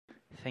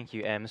Thank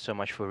you, Em, so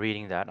much for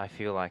reading that. I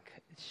feel like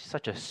it's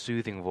such a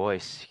soothing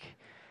voice.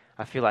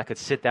 I feel like I could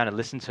sit down and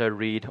listen to her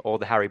read all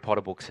the Harry Potter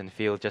books and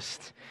feel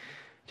just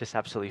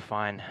absolutely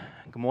fine.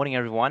 Good morning,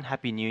 everyone.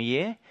 Happy New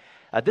Year.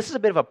 This is a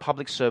bit of a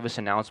public service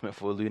announcement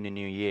for Lunar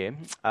New Year.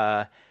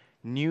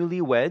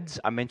 Newlyweds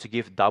are meant to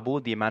give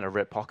double the amount of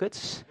red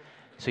pockets.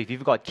 So if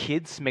you've got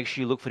kids, make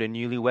sure you look for the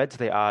newlyweds.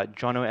 They are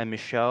Jono and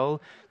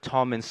Michelle,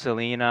 Tom and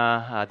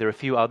Selena. There are a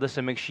few others,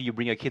 so make sure you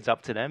bring your kids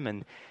up to them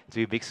and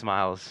do big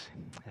smiles.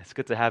 It's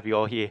good to have you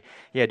all here.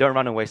 Yeah, don't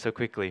run away so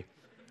quickly.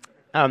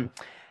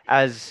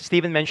 As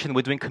Stephen mentioned,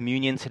 we're doing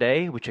communion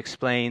today, which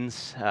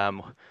explains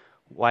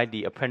why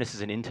the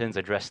apprentices and interns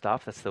are dressed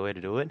up. That's the way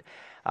to do it.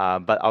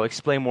 But I'll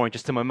explain more in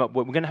just a moment.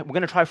 We're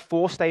gonna try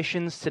 4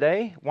 stations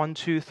today. 1,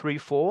 2, 3,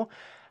 4.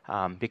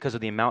 Because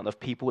of the amount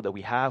of people that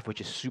we have, which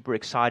is super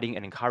exciting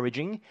and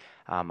encouraging.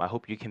 I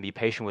hope you can be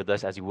patient with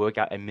us as we work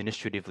out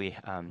administratively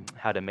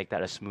how to make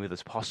that as smooth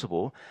as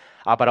possible.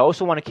 But I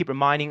also want to keep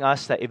reminding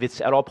us that if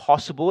it's at all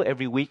possible,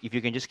 every week, if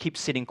you can just keep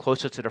sitting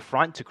closer to the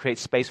front to create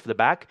space for the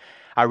back.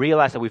 I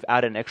realize that we've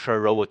added an extra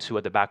row or 2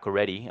 at the back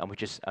already,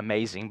 which is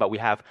amazing, but we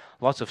have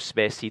lots of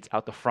spare seats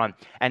out the front.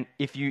 And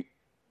if you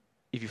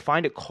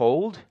find it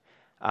cold,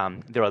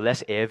 there are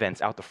less air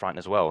vents out the front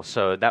as well,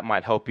 so that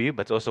might help you,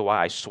 but it's also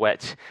why I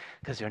sweat,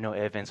 because there are no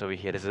air vents over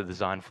here. There's a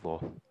design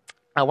flaw.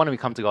 Why don't we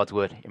come to God's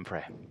word in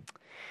prayer?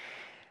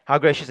 Our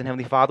gracious and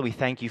Heavenly Father, we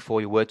thank you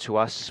for your word to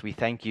us. We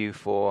thank you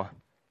for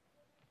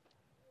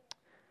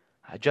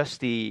just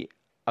the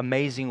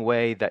amazing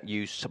way that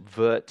you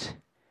subvert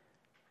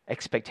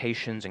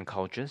expectations and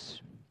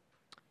cultures.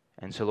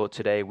 And so, Lord,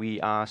 today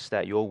we ask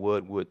that your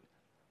word would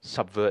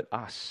subvert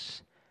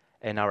us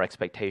and our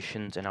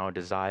expectations and our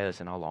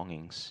desires and our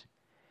longings.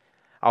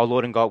 Our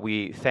Lord and God,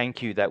 we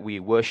thank you that we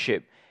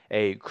worship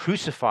a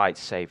crucified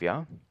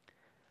Savior,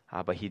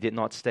 but he did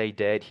not stay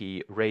dead,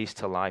 he raised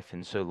to life.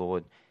 And so,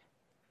 Lord,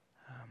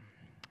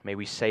 may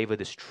we savor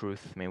this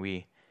truth, may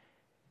we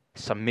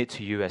submit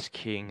to you as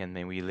King, and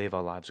may we live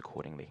our lives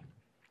accordingly.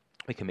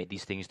 We commit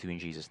these things to you in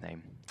Jesus'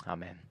 name.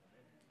 Amen.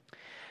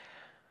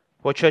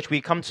 Well, church, we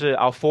come to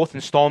our 4th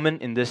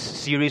installment in this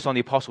series on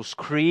the Apostles'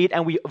 Creed,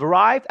 and we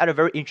arrived at a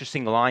very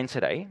interesting line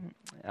today.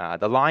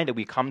 The line that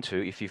we come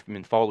to, if you've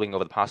been following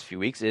over the past few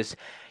weeks, is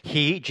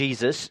He,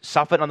 Jesus,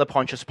 suffered under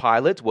Pontius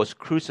Pilate, was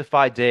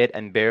crucified, dead,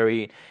 and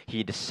buried.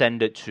 He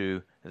descended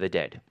to the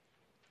dead.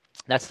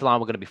 That's the line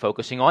we're going to be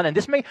focusing on, and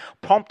this may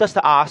prompt us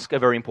to ask a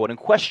very important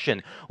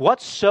question.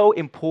 What's so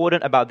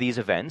important about these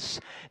events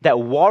that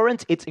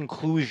warrant its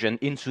inclusion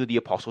into the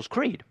Apostles'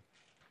 Creed?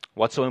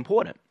 What's so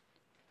important?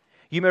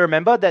 You may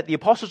remember that the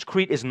Apostles'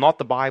 Creed is not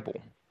the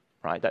Bible,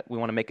 right? That we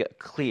want to make it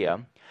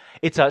clear.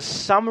 It's a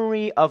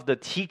summary of the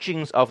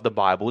teachings of the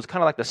Bible. It's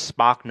kind of like the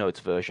Spark Notes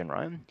version,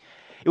 right?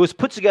 It was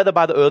put together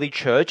by the early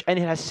church, and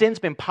it has since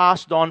been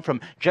passed on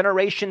from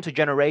generation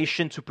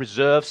to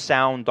preserve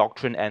sound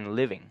doctrine and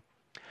living.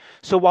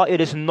 So while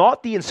it is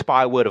not the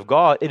inspired word of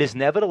God, it is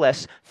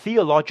nevertheless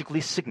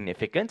theologically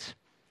significant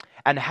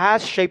and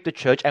has shaped the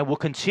church and will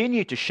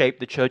continue to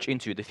shape the church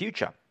into the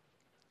future.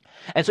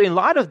 And so in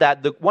light of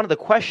that, one of the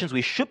questions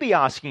we should be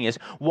asking is,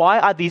 why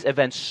are these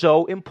events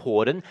so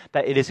important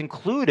that it is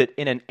included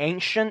in an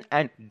ancient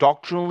and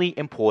doctrinally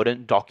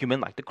important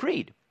document like the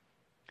Creed?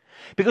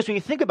 Because when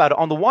you think about it,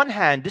 on the one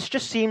hand, this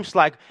just seems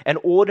like an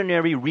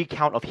ordinary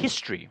recount of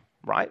history,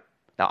 right?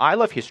 Now, I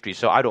love history,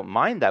 so I don't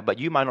mind that, but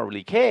you might not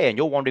really care, and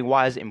you're wondering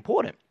why is it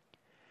important?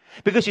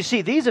 Because you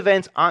see, these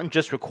events aren't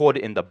just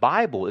recorded in the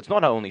Bible. It's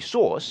not our only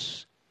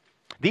source.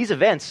 These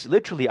events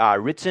literally are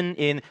written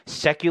in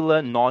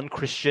secular,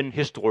 non-Christian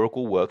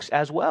historical works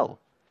as well.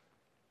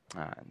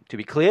 To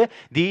be clear,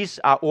 these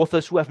are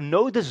authors who have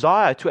no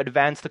desire to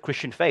advance the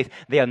Christian faith.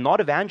 They are not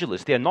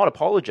evangelists. They are not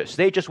apologists.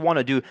 They just want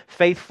to do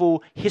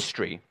faithful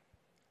history.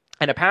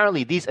 And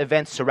apparently these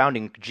events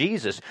surrounding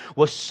Jesus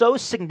were so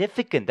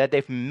significant that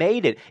they've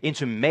made it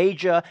into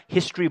major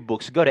history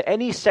books. Go to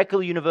any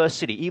secular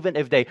university, even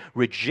if they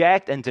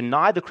reject and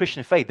deny the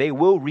Christian faith, they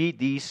will read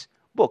these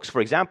books.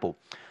 For example,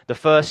 the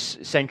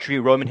 1st century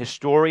Roman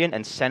historian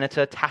and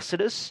senator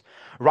Tacitus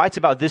writes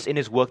about this in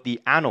his work,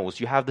 The Annals.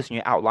 You have this in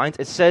your outlines.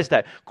 It says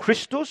that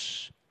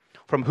Christus,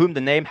 from whom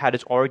the name had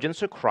its origin,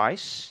 so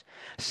Christ,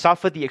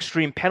 suffered the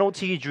extreme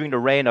penalty during the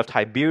reign of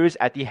Tiberius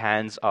at the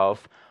hands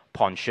of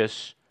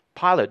Pontius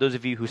Pilate. Those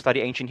of you who study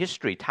ancient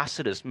history,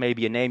 Tacitus may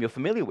be a name you're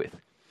familiar with.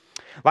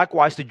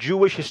 Likewise, the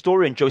Jewish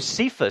historian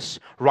Josephus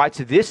writes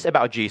this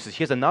about Jesus.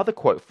 Here's another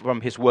quote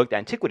from his work, The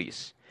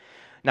Antiquities.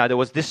 Now, there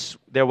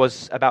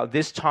was about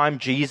this time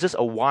Jesus,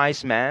 a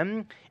wise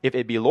man, if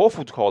it be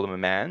lawful to call him a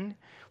man,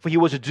 for he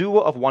was a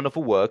doer of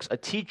wonderful works, a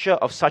teacher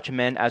of such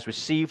men as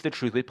received the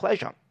truth with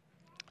pleasure.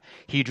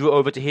 He drew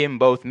over to him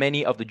both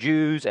many of the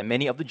Jews and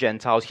many of the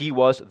Gentiles. He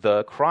was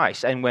the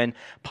Christ. And when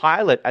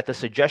Pilate, at the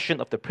suggestion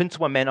of the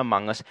principal men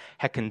among us,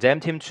 had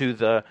condemned him to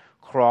the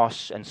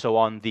cross, and so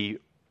on, the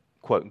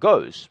quote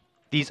goes.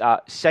 These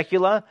are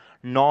secular,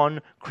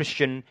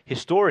 non-Christian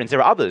historians.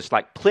 There are others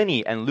like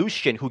Pliny and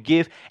Lucian who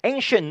give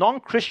ancient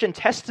non-Christian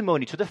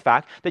testimony to the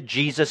fact that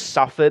Jesus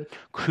suffered,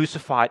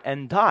 crucified,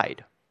 and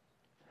died.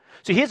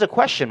 So here's a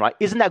question, right?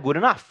 Isn't that good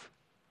enough?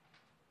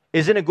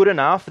 Isn't it good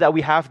enough that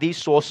we have these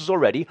sources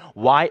already?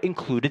 Why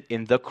include it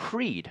in the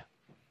creed?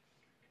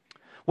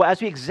 Well,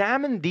 as we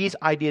examine these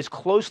ideas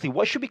closely,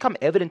 what should become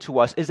evident to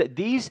us is that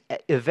these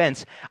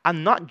events are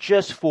not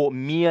just for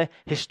mere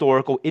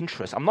historical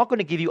interest. I'm not going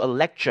to give you a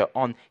lecture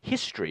on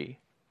history,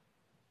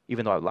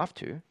 even though I'd love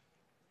to.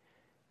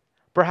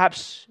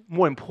 Perhaps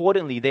more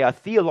importantly, they are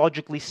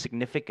theologically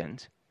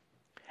significant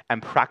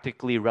and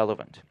practically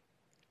relevant.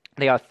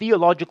 They are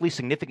theologically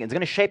significant. It's going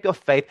to shape your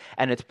faith,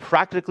 and it's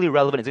practically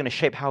relevant. It's going to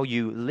shape how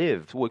you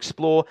live. We'll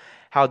explore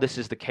how this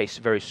is the case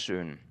very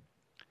soon.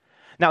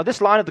 Now,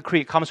 this line of the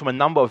creed comes from a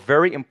number of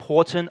very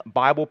important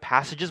Bible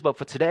passages, but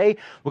for today,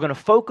 we're going to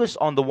focus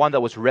on the one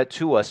that was read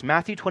to us,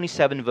 Matthew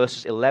 27,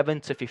 verses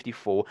 11 to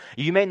 54.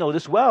 You may know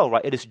this well,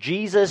 right? It is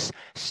Jesus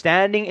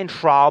standing in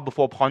trial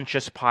before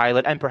Pontius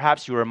Pilate, and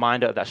perhaps you're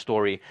reminded of that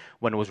story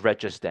when it was read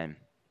just then.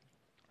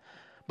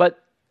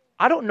 But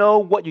I don't know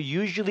what you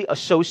usually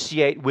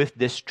associate with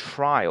this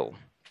trial.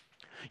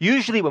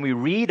 Usually when we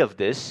read of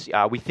this,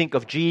 we think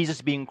of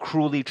Jesus being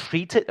cruelly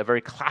treated, a very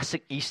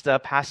classic Easter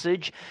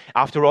passage.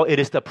 After all, it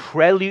is the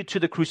prelude to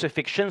the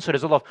crucifixion, so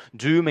there's a lot of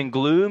doom and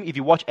gloom. If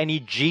you watch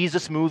any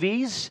Jesus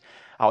movies,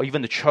 or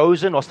even The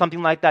Chosen or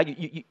something like that,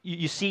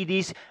 you see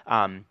these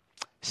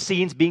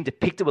scenes being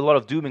depicted with a lot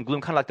of doom and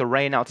gloom, kind of like the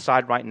rain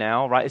outside right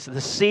now, right? It's the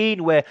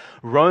scene where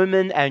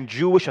Roman and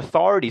Jewish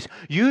authorities,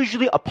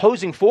 usually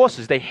opposing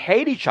forces, they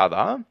hate each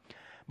other,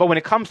 but when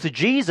it comes to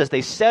Jesus,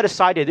 they set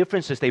aside their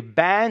differences, they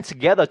band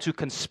together to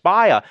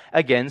conspire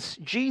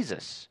against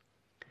Jesus.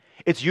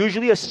 It's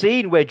usually a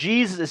scene where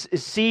Jesus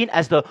is seen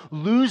as the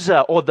loser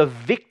or the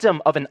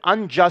victim of an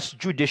unjust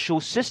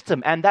judicial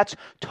system, and that's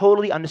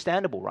totally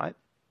understandable, right?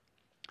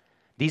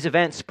 These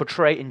events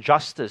portray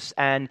injustice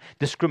and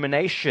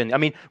discrimination. I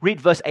mean, read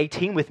verse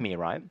 18 with me,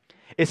 right?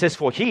 It says,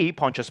 "For he,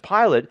 Pontius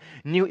Pilate,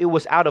 knew it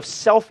was out of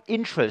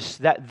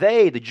self-interest that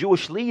they, the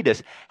Jewish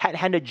leaders, had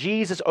handed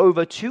Jesus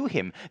over to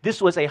him.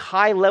 This was a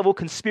high-level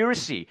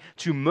conspiracy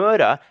to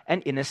murder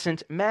an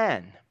innocent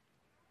man."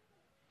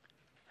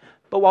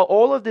 But while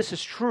all of this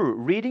is true,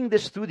 reading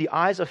this through the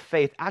eyes of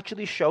faith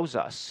actually shows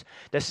us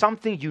that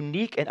something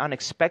unique and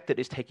unexpected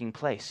is taking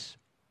place.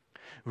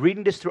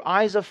 Reading this through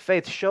eyes of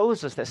faith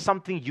shows us that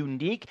something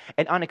unique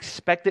and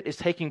unexpected is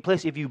taking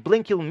place. If you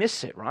blink, you'll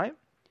miss it, right?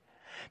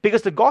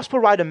 Because the gospel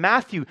writer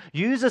Matthew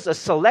uses a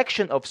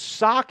selection of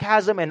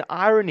sarcasm and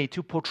irony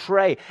to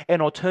portray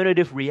an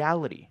alternative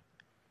reality.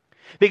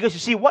 Because you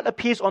see, what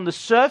appears on the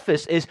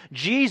surface is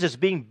Jesus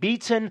being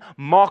beaten,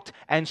 mocked,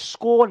 and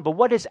scorned. But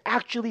what is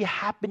actually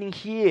happening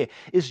here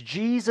is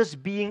Jesus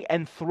being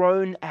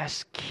enthroned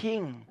as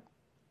king.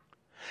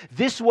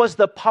 This was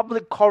the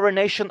public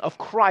coronation of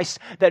Christ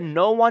that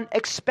no one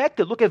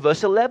expected. Look at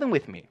verse 11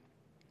 with me.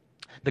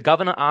 The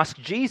governor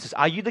asked Jesus,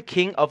 "Are you the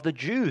king of the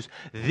Jews?"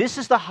 This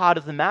is the heart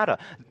of the matter.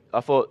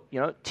 For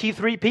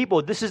T3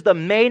 people, this is the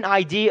main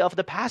idea of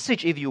the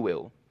passage, if you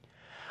will.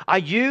 Are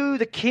you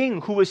the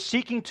king who is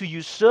seeking to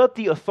usurp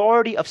the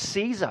authority of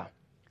Caesar?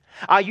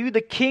 Are you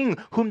the king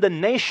whom the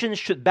nations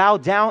should bow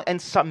down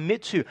and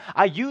submit to?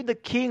 Are you the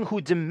king who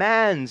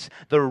demands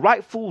the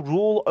rightful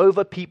rule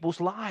over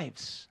people's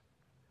lives?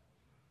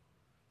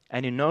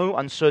 And in no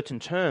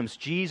uncertain terms,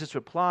 Jesus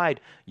replied,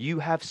 "You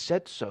have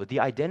said so." The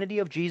identity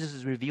of Jesus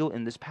is revealed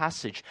in this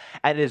passage.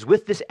 And it is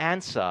with this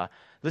answer,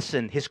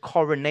 listen, his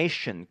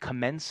coronation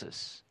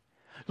commences.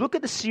 Look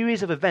at the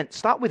series of events.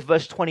 Start with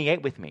verse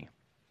 28 with me.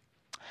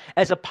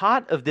 As a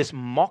part of this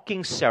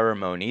mocking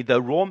ceremony,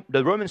 the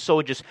Roman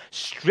soldiers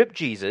stripped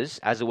Jesus,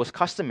 as it was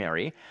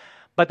customary,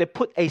 but they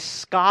put a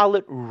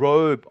scarlet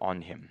robe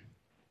on him.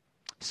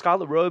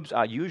 Scarlet robes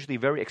are usually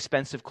very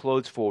expensive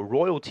clothes for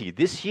royalty.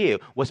 This here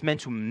was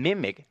meant to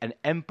mimic an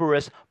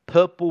emperor's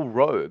purple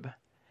robe,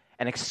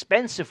 an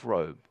expensive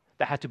robe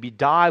that had to be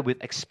dyed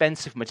with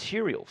expensive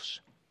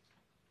materials.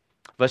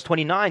 Verse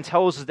 29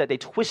 tells us that they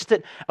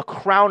twisted a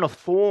crown of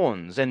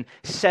thorns and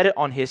set it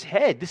on his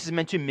head. This is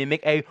meant to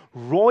mimic a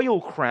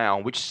royal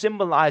crown, which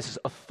symbolizes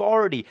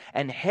authority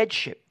and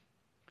headship.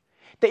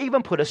 They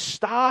even put a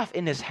staff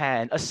in his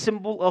hand, a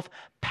symbol of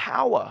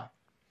power.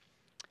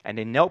 And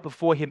they knelt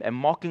before him and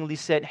mockingly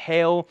said,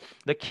 "Hail,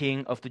 the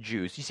King of the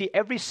Jews." You see,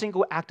 every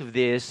single act of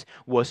theirs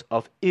was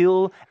of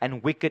ill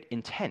and wicked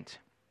intent.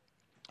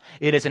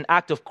 It is an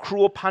act of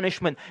cruel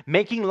punishment,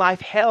 making life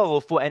hell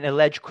for an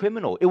alleged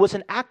criminal. It was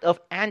an act of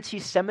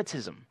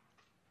anti-Semitism,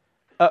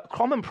 a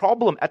common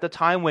problem at the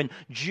time when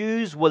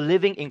Jews were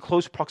living in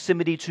close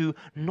proximity to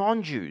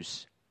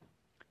non-Jews.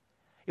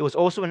 It was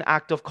also an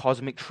act of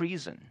cosmic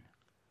treason,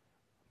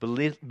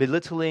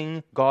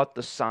 belittling God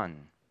the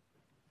Son.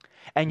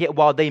 And yet,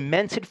 while they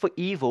meant it for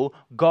evil,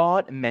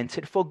 God meant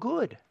it for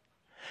good.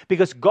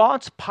 Because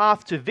God's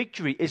path to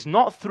victory is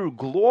not through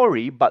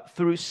glory, but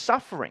through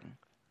suffering.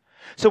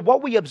 So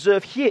what we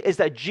observe here is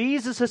that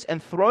Jesus'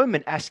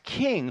 enthronement as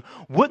king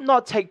would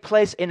not take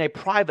place in a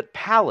private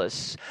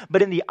palace,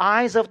 but in the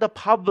eyes of the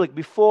public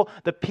before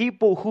the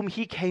people whom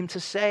he came to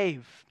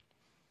save.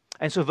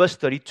 And so verse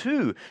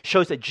 32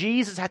 shows that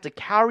Jesus had to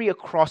carry a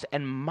cross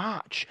and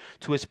march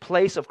to his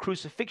place of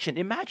crucifixion.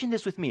 Imagine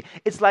this with me.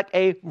 It's like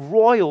a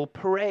royal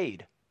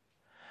parade.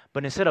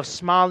 But instead of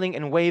smiling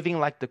and waving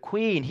like the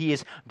queen, he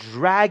is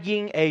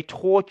dragging a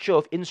torture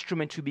of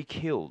instrument to be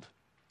killed.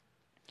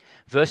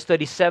 Verse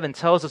 37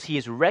 tells us he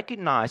is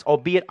recognized,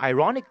 albeit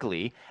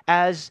ironically,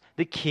 as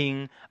the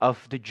King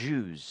of the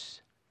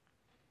Jews.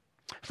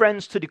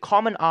 Friends, to the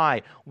common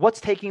eye,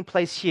 what's taking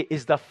place here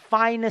is the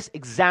finest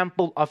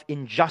example of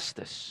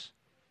injustice.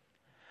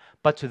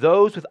 But to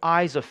those with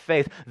eyes of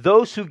faith,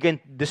 those who can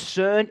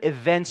discern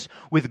events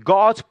with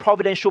God's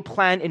providential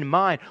plan in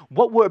mind,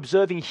 what we're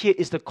observing here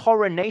is the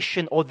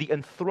coronation or the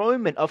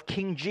enthronement of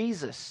King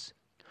Jesus,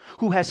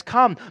 who has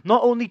come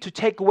not only to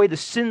take away the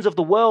sins of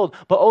the world,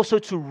 but also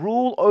to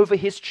rule over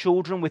his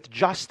children with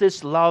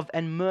justice, love,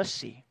 and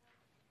mercy.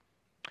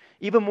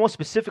 Even more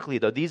specifically,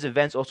 though, these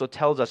events also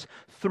tells us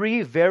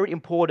three very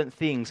important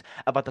things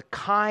about the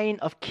kind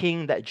of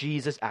king that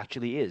Jesus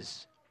actually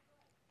is.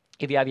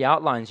 If you have your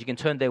outlines, you can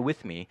turn there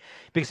with me.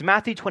 Because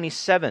Matthew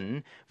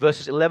 27,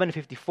 verses 11 to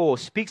 54,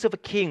 speaks of a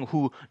king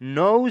who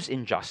knows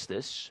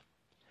injustice,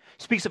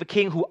 speaks of a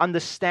king who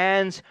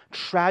understands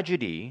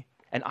tragedy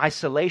and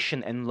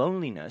isolation and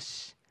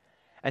loneliness,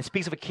 and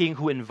speaks of a king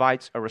who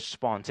invites a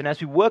response. And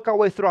as we work our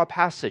way through our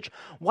passage,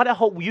 what I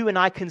hope you and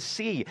I can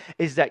see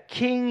is that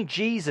King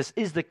Jesus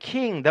is the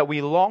king that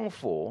we long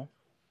for.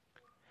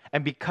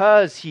 And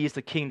because he is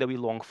the king that we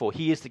long for,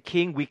 he is the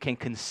king we can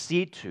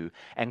concede to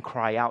and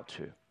cry out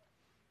to.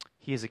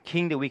 He is a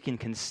king that we can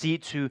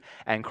concede to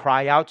and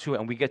cry out to,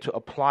 and we get to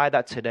apply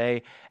that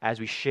today as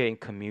we share in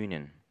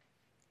communion.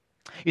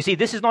 You see,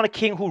 this is not a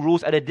king who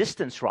rules at a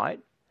distance, right?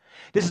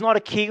 This is not a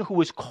king who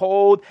is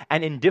cold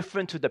and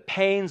indifferent to the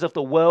pains of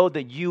the world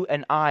that you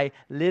and I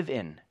live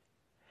in.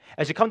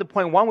 As you come to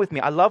point one with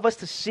me, I love us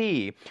to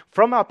see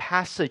from our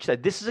passage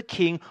that this is a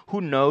king who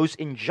knows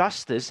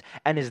injustice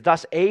and is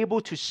thus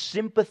able to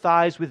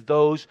sympathize with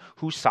those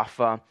who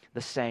suffer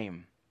the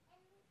same.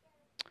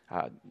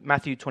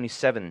 Matthew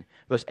 27,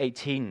 verse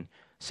 18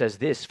 says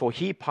this, "For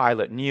he,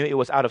 Pilate, knew it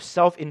was out of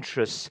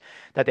self-interest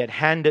that they had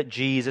handed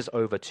Jesus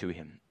over to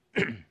him."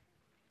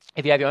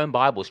 If you have your own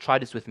Bibles, try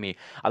this with me.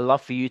 I'd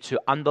love for you to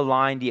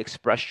underline the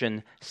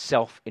expression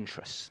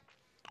self-interest,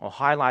 or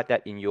highlight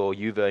that in your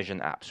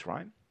YouVersion apps,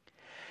 right?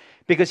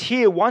 Because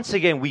here, once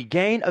again, we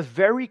gain a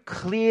very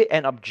clear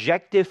and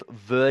objective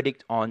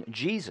verdict on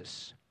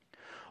Jesus.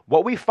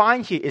 What we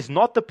find here is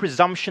not the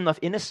presumption of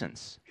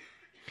innocence.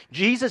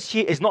 Jesus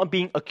here is not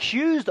being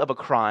accused of a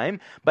crime,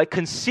 but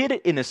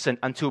considered innocent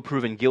until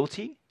proven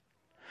guilty.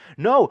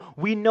 No,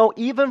 we know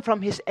even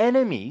from his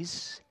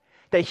enemies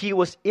that he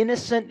was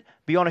innocent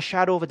beyond a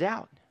shadow of a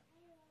doubt.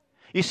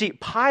 You see,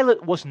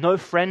 Pilate was no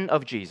friend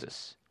of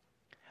Jesus.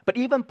 But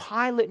even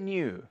Pilate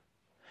knew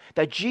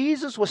that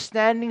Jesus was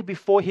standing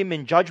before him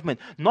in judgment,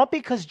 not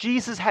because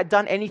Jesus had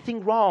done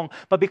anything wrong,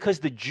 but because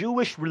the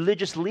Jewish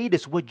religious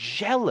leaders were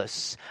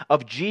jealous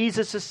of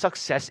Jesus'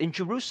 success in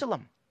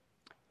Jerusalem.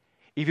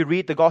 If you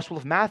read the Gospel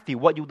of Matthew,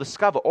 what you'll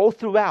discover all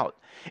throughout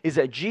is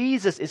that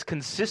Jesus is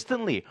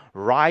consistently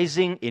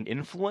rising in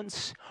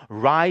influence,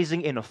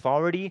 rising in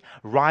authority,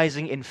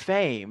 rising in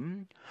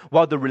fame,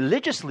 while the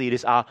religious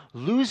leaders are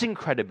losing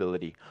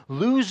credibility,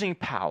 losing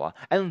power,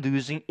 and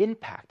losing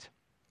impact.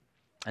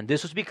 And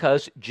this was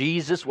because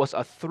Jesus was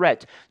a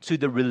threat to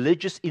the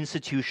religious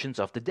institutions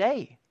of the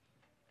day.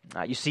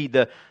 You see,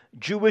 the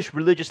Jewish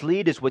religious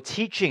leaders were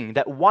teaching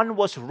that one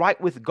was right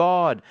with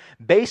God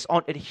based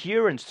on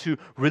adherence to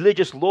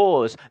religious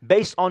laws,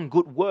 based on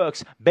good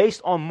works,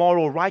 based on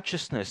moral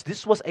righteousness.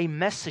 This was a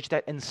message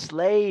that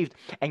enslaved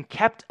and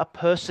kept a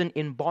person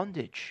in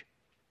bondage.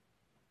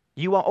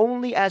 You are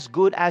only as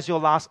good as your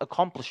last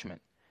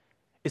accomplishment,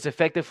 is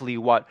effectively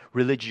what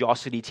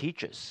religiosity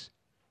teaches.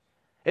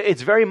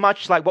 It's very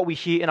much like what we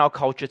hear in our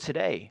culture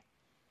today.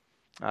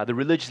 The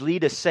religious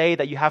leaders say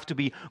that you have to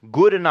be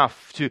good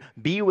enough to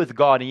be with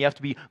God, and you have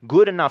to be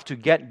good enough to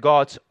get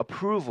God's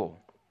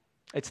approval.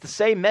 It's the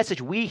same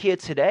message we hear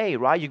today,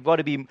 right? You've got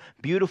to be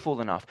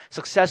beautiful enough,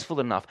 successful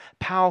enough,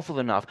 powerful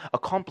enough,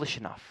 accomplished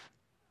enough.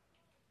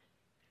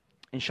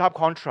 In sharp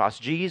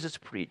contrast, Jesus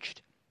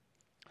preached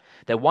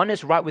that one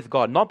is right with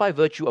God not by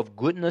virtue of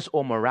goodness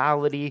or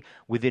morality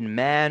within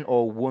man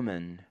or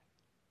woman.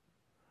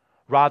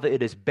 Rather,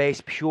 it is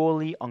based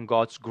purely on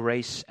God's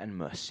grace and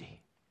mercy.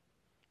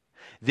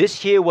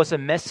 This here was a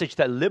message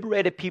that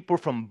liberated people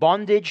from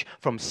bondage,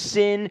 from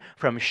sin,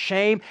 from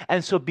shame.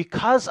 And so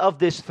because of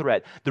this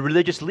threat, the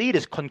religious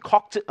leaders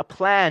concocted a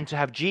plan to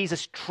have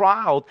Jesus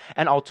trialed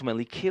and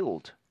ultimately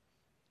killed.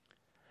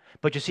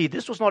 But you see,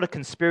 this was not a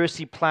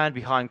conspiracy plan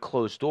behind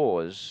closed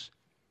doors.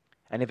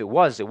 And if it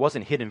was, it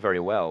wasn't hidden very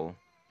well.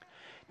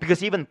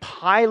 Because even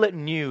Pilate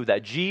knew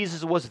that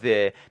Jesus was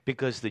there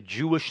because the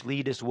Jewish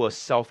leaders were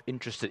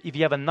self-interested. If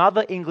you have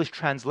another English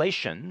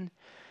translation,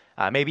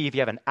 maybe if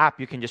you have an app,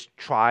 you can just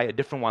try a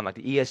different one like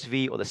the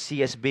ESV or the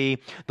CSB.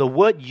 The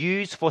word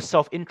used for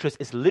self-interest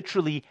is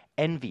literally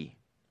envy,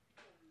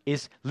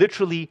 is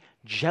literally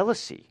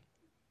jealousy.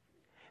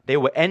 They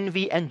were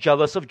envy and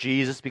jealous of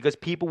Jesus because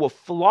people were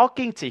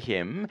flocking to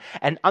him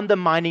and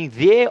undermining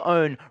their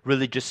own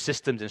religious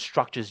systems and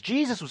structures.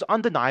 Jesus was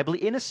undeniably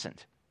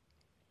innocent.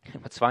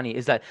 What's funny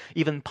is that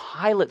even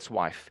Pilate's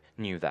wife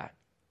knew that.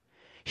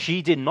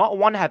 She did not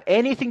want to have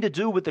anything to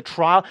do with the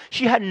trial.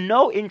 She had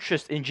no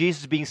interest in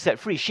Jesus being set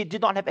free. She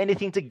did not have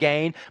anything to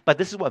gain. But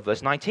this is what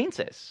verse 19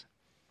 says.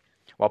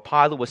 While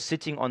Pilate was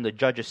sitting on the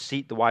judge's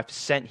seat, the wife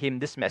sent him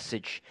this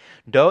message: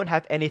 "Don't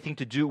have anything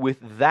to do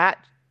with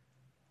that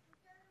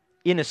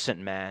innocent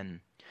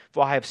man,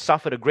 for I have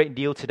suffered a great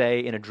deal today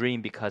in a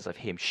dream because of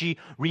him." She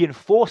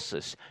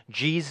reinforces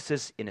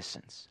Jesus'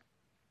 innocence.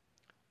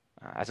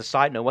 As a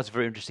side note, what's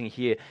very interesting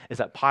here is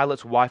that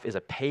Pilate's wife is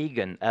a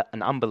pagan,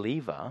 an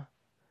unbeliever,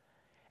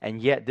 and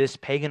yet this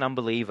pagan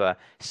unbeliever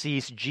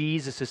sees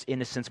Jesus'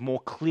 innocence more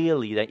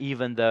clearly than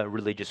even the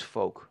religious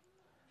folk.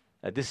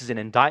 This is an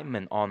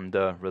indictment on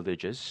the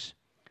religious,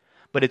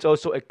 but it's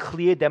also a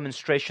clear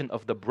demonstration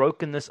of the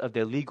brokenness of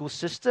their legal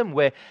system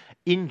where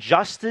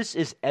injustice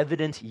is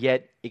evident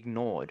yet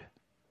ignored.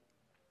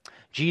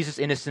 Jesus'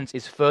 innocence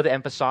is further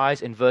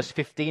emphasized in verse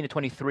 15 to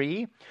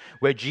 23,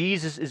 where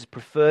Jesus is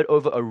preferred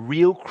over a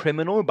real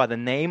criminal by the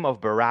name of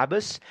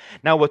Barabbas.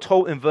 Now we're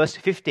told in verse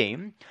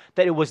 15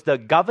 that it was the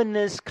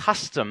governor's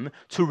custom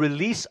to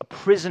release a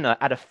prisoner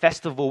at a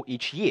festival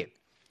each year.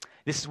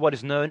 This is what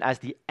is known as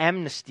the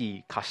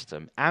amnesty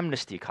custom. And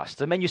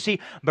you see,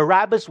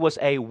 Barabbas was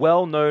a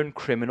well-known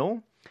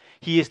criminal.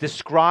 He is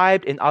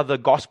described in other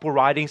gospel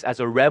writings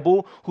as a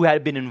rebel who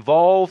had been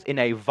involved in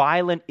a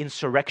violent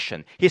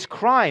insurrection. His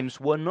crimes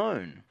were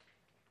known.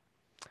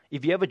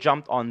 If you ever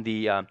jumped on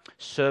the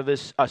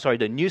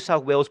the New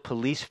South Wales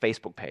Police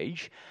Facebook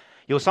page,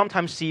 you'll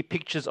sometimes see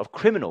pictures of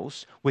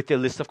criminals with their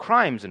list of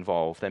crimes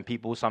involved, and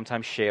people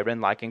sometimes share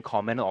and like and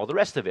comment and all the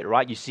rest of it,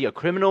 right? You see a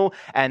criminal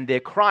and their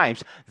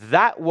crimes.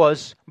 That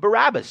was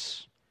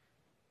Barabbas.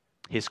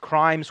 His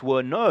crimes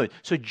were known.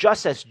 So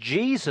just as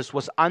Jesus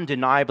was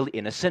undeniably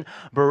innocent,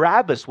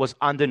 Barabbas was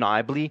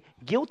undeniably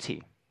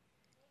guilty.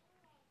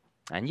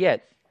 And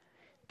yet,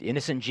 the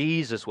innocent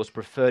Jesus was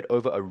preferred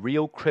over a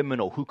real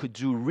criminal who could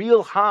do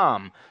real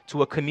harm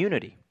to a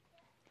community.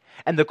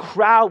 And the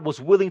crowd was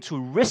willing to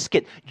risk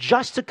it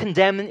just to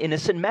condemn an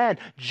innocent man,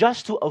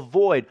 just to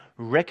avoid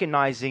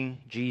recognizing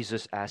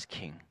Jesus as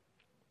king.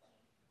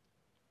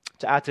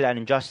 To add to that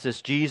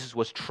injustice, Jesus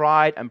was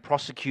tried and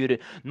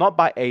prosecuted not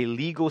by a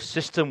legal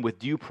system with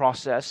due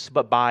process,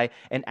 but by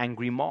an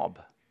angry mob.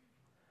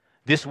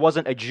 This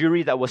wasn't a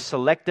jury that was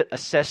selected,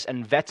 assessed,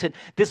 and vetted.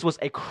 This was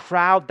a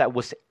crowd that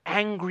was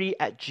angry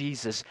at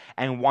Jesus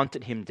and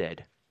wanted him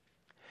dead.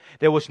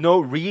 There was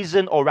no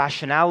reason or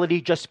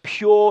rationality, just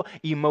pure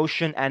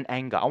emotion and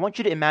anger. I want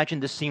you to imagine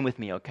this scene with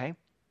me, okay?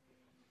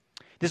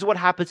 This is what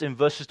happens in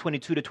verses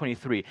 22 to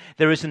 23.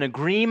 There is an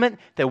agreement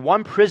that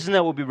one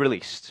prisoner will be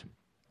released.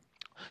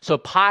 So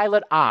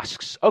Pilate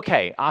asks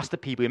the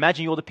people,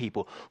 imagine you're the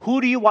people,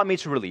 who do you want me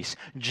to release,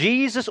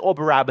 Jesus or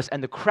Barabbas?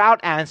 And the crowd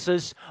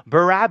answers,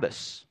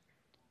 Barabbas.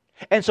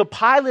 And so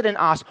Pilate then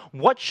asks,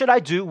 what should I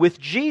do with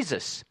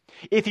Jesus?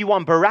 If you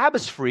want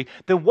Barabbas free,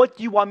 then what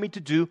do you want me to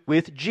do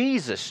with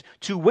Jesus?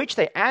 To which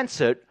they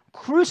answered,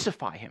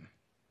 crucify him.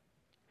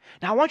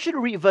 Now I want you to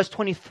read verse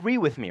 23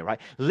 with me, right?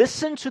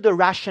 Listen to the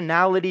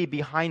rationality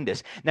behind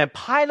this. Now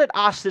Pilate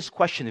asked this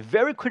question, a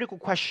very critical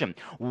question.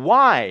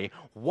 Why?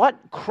 What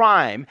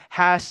crime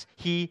has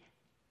he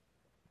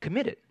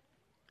committed?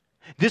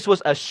 This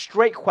was a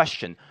straight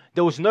question.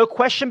 There was no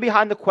question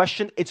behind the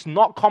question. It's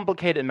not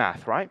complicated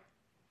math, right?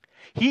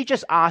 He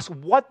just asked,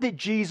 what did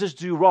Jesus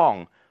do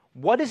wrong?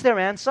 What is their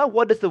answer?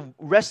 What does the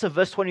rest of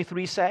verse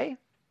 23 say?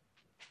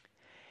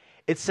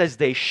 It says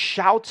they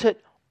shouted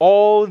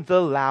all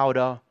the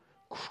louder,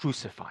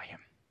 crucify him.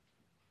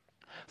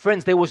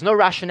 Friends, there was no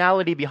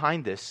rationality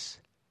behind this.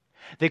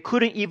 They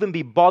couldn't even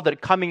be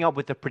bothered coming up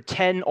with a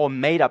pretend or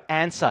made up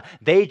answer.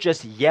 They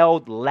just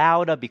yelled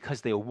louder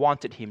because they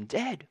wanted him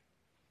dead.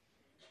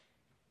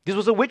 This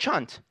was a witch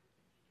hunt,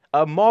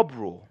 a mob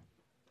rule.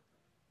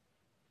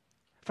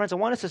 Friends, I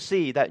want us to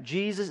see that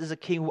Jesus is a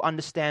king who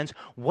understands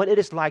what it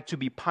is like to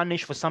be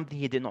punished for something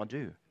he did not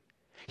do.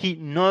 He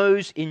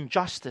knows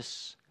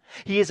injustice.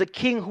 He is a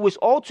king who is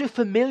all too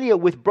familiar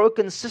with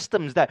broken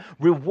systems that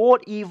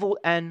reward evil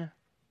and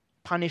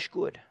punish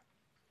good.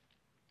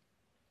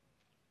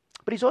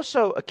 But he's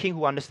also a king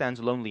who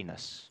understands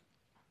loneliness.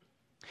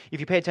 If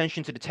you pay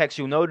attention to the text,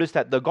 you'll notice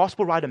that the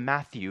gospel writer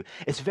Matthew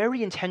is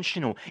very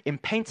intentional in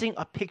painting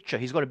a picture.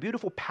 He's got a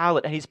beautiful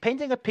palette, and he's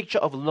painting a picture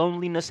of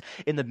loneliness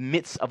in the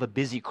midst of a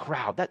busy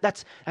crowd.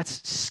 That's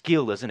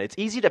skill, isn't it? It's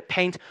easy to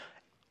paint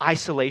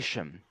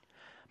isolation.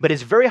 But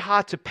it's very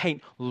hard to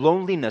paint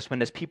loneliness when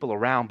there's people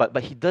around, but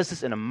he does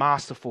this in a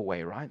masterful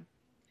way, right?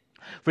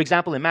 For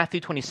example, in Matthew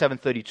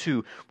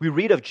 27:32, we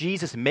read of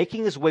Jesus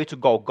making his way to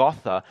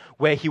Golgotha,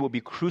 where he will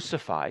be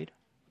crucified.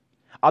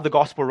 Other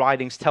gospel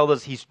writings tell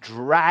us he's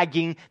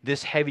dragging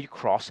this heavy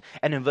cross.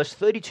 And in verse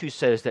 32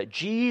 says that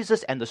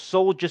Jesus and the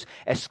soldiers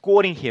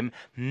escorting him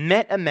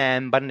met a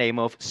man by the name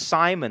of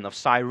Simon of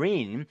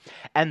Cyrene.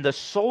 And the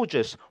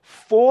soldiers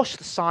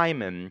forced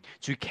Simon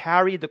to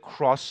carry the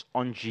cross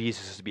on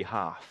Jesus'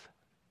 behalf.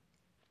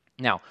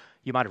 Now,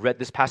 you might have read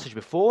this passage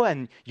before,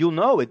 and you'll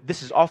know it.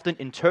 This is often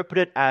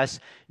interpreted as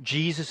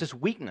Jesus'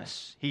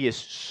 weakness. He is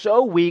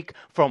so weak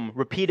from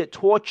repeated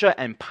torture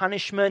and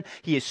punishment.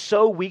 He is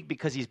so weak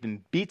because he's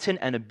been beaten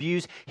and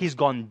abused. He's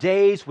gone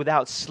days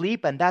without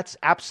sleep, and that's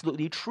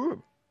absolutely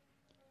true.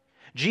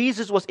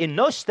 Jesus was in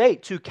no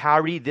state to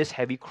carry this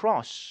heavy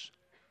cross.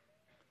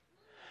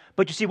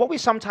 But you see, what we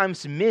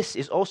sometimes miss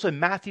is also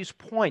Matthew's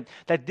point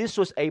that this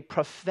was a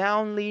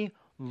profoundly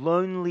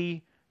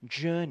lonely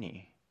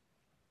journey,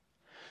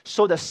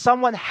 so that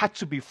someone had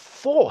to be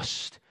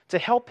forced to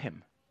help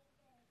him.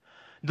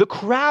 The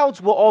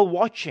crowds were all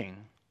watching,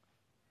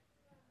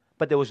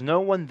 but there was no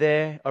one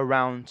there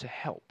around to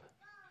help.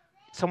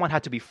 Someone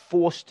had to be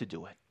forced to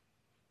do it.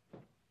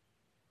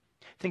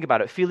 Think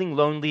about it. Feeling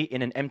lonely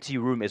in an empty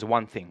room is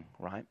one thing,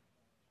 right?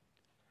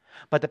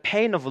 But the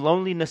pain of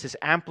loneliness is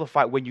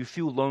amplified when you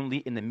feel lonely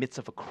in the midst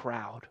of a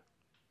crowd.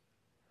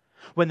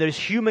 When there's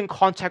human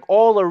contact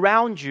all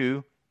around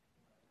you,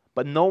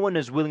 but no one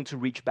is willing to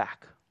reach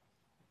back.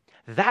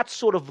 That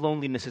sort of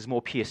loneliness is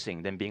more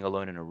piercing than being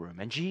alone in a room.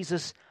 And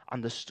Jesus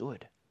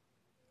understood.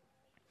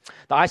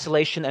 The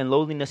isolation and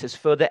loneliness is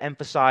further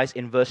emphasized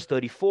in verse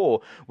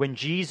 34 when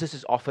Jesus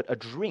is offered a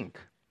drink.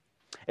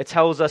 It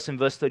tells us in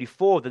verse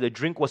 34 that the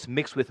drink was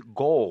mixed with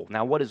gall.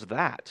 Now, what is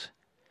that?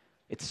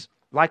 It's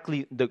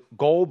likely the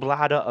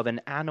gallbladder of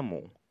an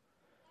animal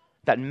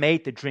that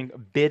made the drink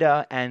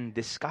bitter and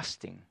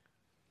disgusting.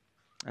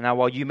 And now,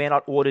 while you may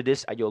not order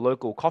this at your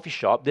local coffee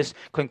shop, this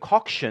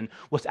concoction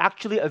was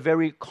actually a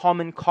very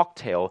common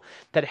cocktail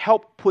that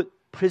helped put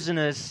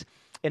prisoners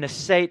in a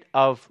state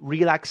of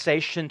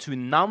relaxation to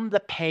numb the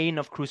pain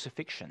of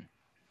crucifixion.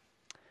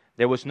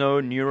 There was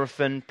no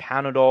Nurofen,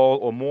 Panadol,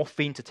 or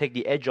morphine to take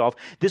the edge off.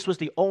 This was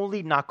the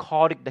only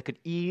narcotic that could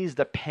ease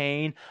the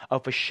pain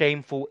of a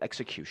shameful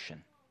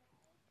execution.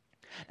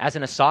 As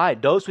an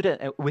aside, those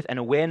with an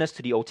awareness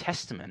to the Old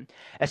Testament,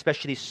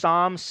 especially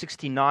Psalm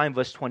 69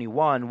 verse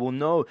 21, will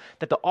know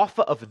that the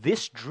offer of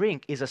this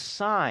drink is a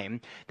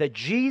sign that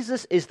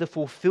Jesus is the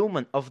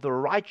fulfillment of the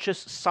righteous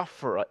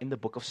sufferer in the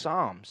book of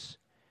Psalms.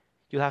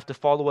 You'll have to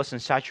follow us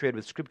and saturate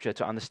with Scripture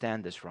to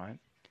understand this, right?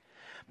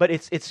 But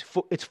it's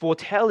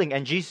foretelling,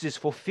 and Jesus is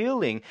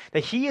fulfilling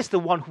that He is the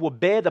one who will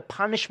bear the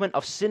punishment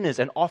of sinners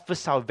and offer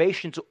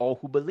salvation to all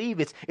who believe.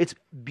 It's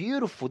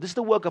beautiful. This is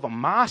the work of a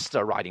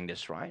master writing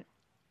this, right?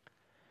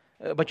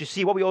 But you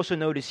see, what we also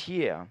notice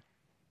here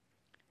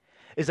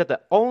is that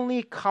the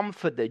only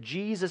comfort that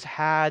Jesus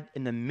had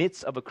in the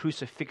midst of a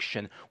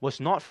crucifixion was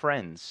not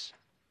friends,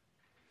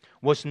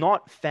 was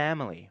not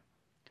family,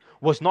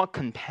 was not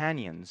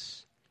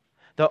companions.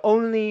 The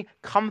only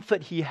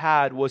comfort he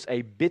had was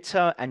a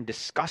bitter and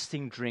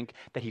disgusting drink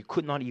that he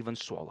could not even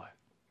swallow.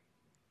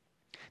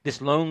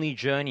 This lonely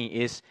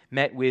journey is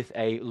met with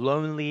a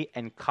lonely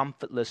and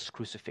comfortless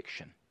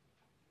crucifixion.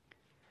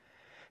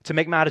 To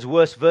make matters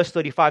worse, verse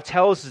 35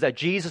 tells us that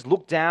Jesus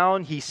looked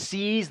down, he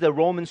sees the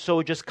Roman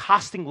soldiers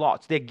casting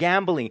lots, they're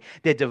gambling,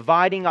 they're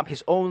dividing up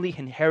his only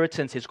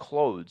inheritance, his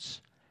clothes.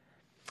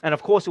 And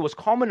of course, it was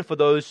common for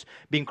those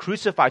being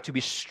crucified to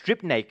be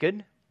stripped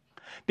naked,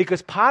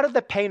 because part of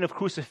the pain of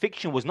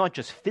crucifixion was not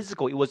just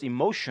physical, it was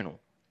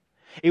emotional.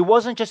 It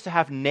wasn't just to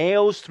have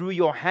nails through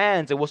your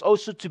hands, it was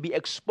also to be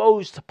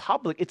exposed to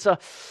public. It's a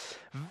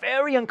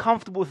very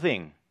uncomfortable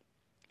thing.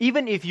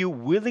 Even if you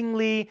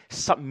willingly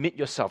submit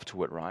yourself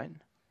to it, right?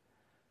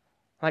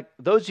 Like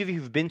those of you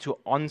who've been to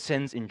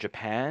onsens in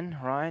Japan,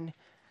 right?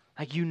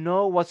 Like you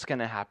know what's going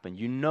to happen.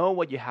 You know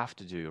what you have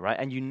to do, right?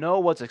 And you know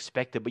what's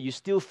expected, but you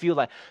still feel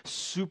like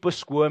super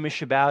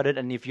squirmish about it.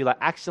 And if you like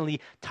accidentally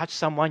touch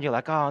someone, you're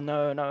like, oh,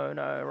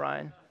 no,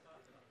 right?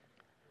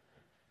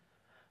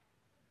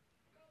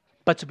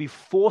 But to be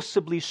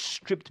forcibly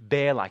stripped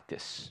bare like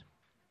this,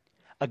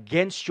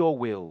 against your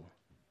will,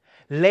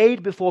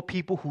 laid before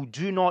people who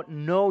do not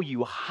know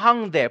you,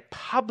 hung there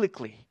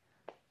publicly.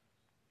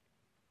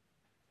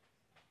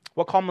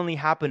 What commonly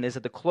happened is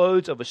that the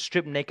clothes of a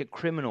stripped naked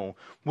criminal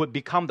would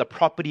become the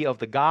property of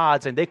the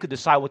guards, and they could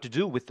decide what to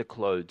do with the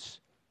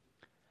clothes.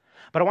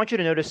 But I want you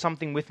to notice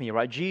something with me,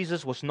 right?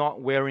 Jesus was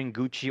not wearing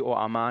Gucci or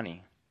Armani.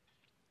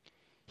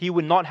 He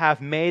would not have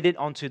made it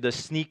onto the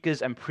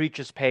sneakers and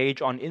preachers page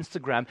on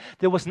Instagram.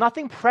 There was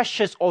nothing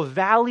precious or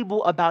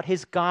valuable about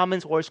his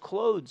garments or his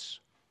clothes.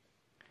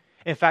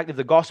 In fact, if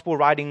the gospel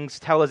writings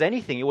tell us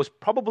anything, it was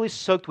probably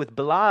soaked with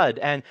blood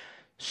and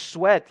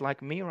sweat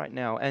like me right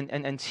now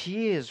and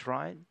tears,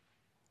 right?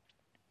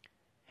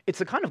 It's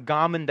the kind of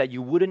garment that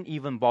you wouldn't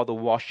even bother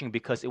washing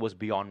because it was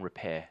beyond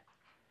repair.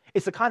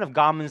 It's the kind of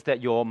garments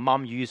that your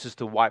mum uses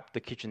to wipe the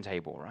kitchen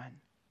table, right?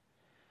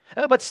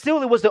 But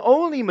still, it was the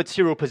only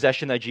material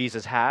possession that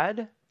Jesus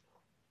had.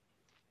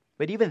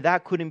 But even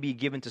that couldn't be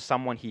given to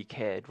someone he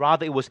cared.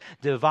 Rather, it was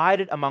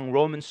divided among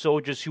Roman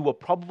soldiers who were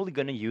probably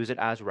going to use it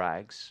as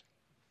rags.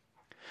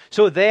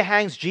 So there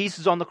hangs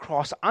Jesus on the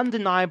cross,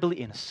 undeniably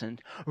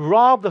innocent,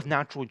 robbed of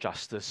natural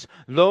justice,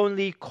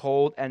 lonely,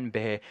 cold, and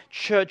bare.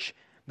 Church,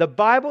 the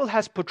Bible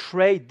has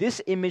portrayed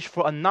this image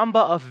for a number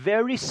of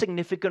very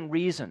significant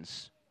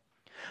reasons.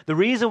 The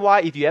reason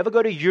why, if you ever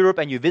go to Europe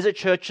and you visit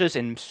churches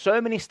in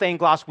so many stained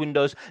glass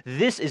windows,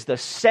 this is the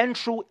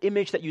central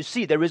image that you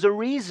see. There is a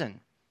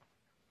reason.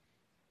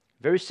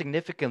 Very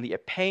significantly,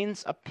 it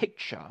paints a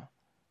picture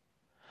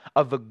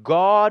of a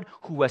God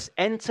who has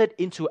entered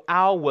into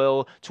our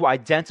world to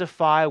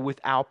identify with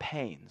our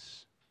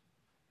pains.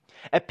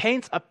 It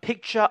paints a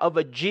picture of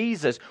a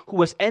Jesus who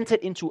has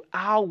entered into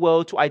our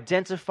world to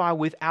identify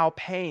with our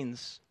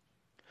pains.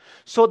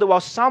 So that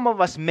while some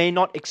of us may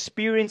not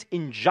experience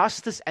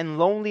injustice and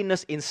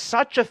loneliness in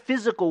such a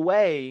physical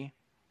way,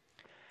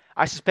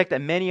 I suspect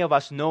that many of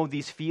us know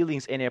these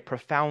feelings in a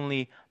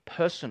profoundly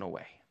personal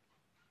way.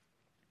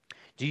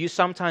 Do you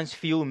sometimes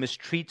feel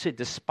mistreated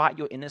despite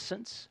your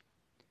innocence?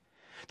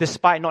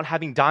 Despite not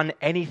having done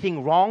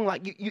anything wrong?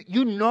 Like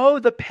you know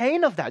the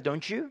pain of that,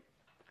 don't you?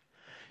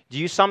 Do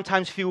you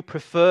sometimes feel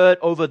preferred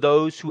over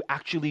those who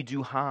actually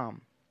do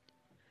harm?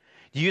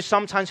 Do you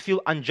sometimes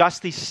feel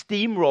unjustly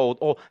steamrolled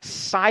or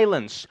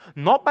silenced,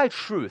 not by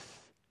truth,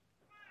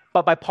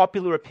 but by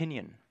popular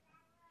opinion?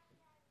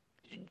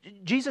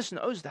 Jesus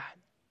knows that.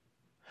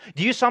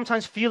 Do you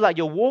sometimes feel like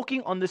you're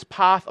walking on this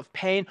path of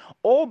pain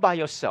all by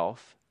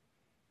yourself?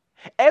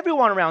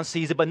 Everyone around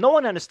sees it, but no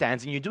one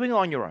understands, and you're doing it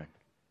on your own.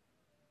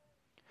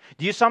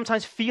 Do you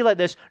sometimes feel like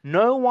there's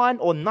no one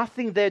or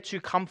nothing there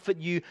to comfort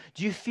you?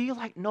 Do you feel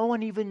like no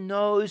one even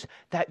knows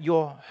that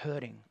you're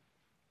hurting?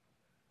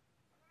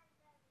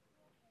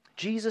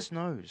 Jesus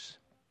knows.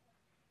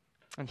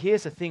 And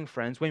here's the thing,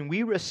 friends. When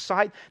we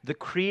recite the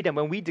creed and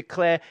when we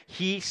declare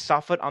he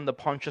suffered under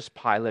Pontius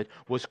Pilate,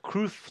 was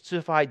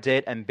crucified,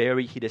 dead, and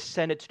buried, he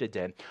descended to the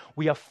dead,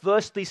 we are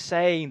firstly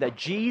saying that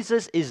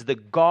Jesus is the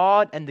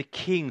God and the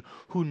King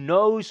who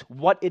knows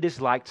what it is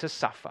like to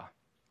suffer,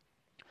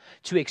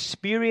 to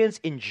experience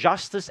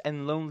injustice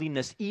and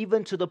loneliness,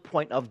 even to the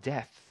point of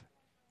death.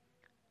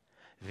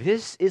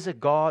 This is a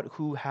God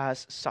who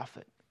has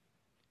suffered.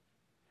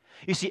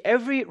 You see,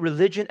 every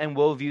religion and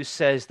worldview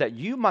says that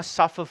you must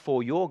suffer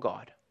for your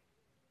God.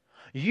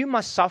 You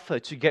must suffer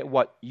to get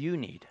what you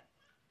need.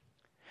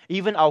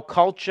 Even our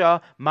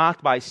culture,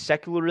 marked by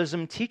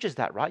secularism, teaches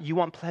that, right? You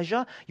want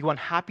pleasure, you want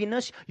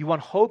happiness, you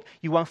want hope,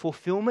 you want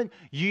fulfillment.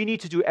 You need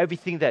to do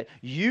everything that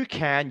you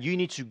can. You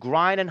need to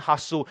grind and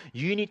hustle.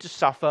 You need to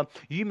suffer.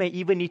 You may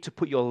even need to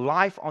put your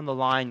life on the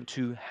line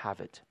to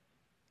have it.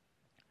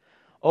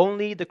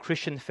 Only the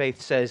Christian faith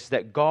says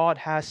that God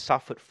has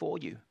suffered for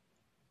you.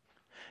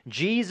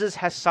 Jesus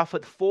has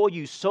suffered for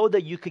you so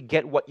that you could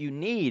get what you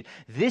need.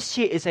 This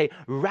here is a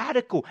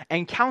radical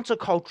and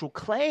countercultural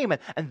claim,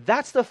 and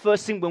that's the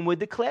first thing when we're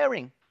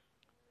declaring.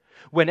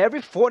 When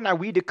every fortnight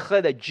we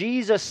declare that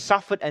Jesus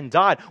suffered and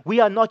died, we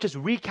are not just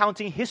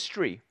recounting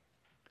history.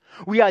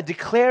 We are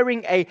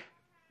declaring a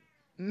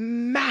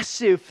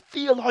massive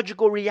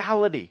theological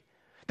reality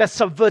that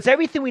subverts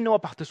everything we know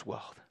about this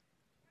world.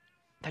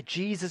 That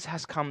Jesus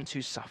has come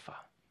to suffer.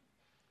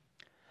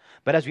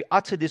 But as we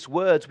utter these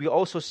words, we are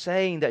also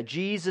saying that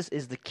Jesus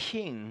is the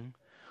King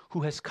who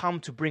has come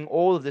to bring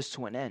all of this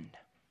to an end.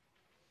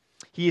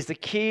 He is the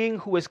King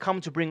who has come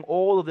to bring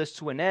all of this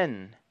to an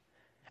end.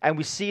 And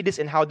we see this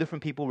in how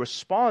different people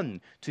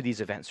respond to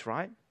these events,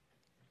 right?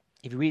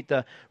 If you read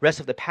the rest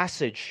of the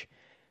passage,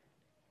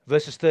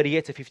 verses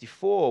 38 to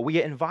 54,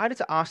 we are invited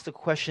to ask the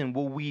question,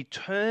 will we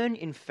turn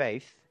in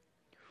faith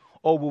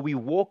or will we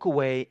walk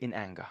away in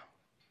anger?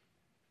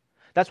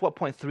 That's what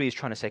point 3 is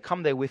trying to say.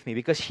 Come there with me,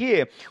 because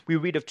here we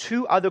read of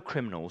 2 other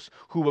criminals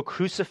who were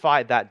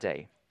crucified that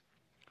day.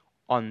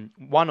 One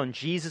on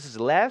Jesus'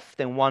 left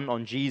and one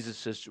on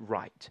Jesus'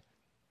 right.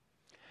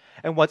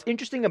 And what's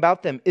interesting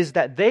about them is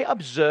that they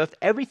observed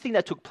everything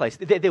that took place.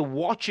 They're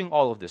watching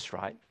all of this,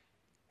 right?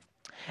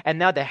 And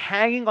now they're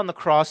hanging on the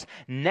cross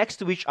next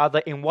to each other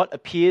in what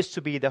appears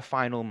to be their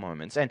final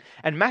moments. And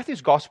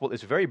Matthew's gospel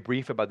is very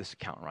brief about this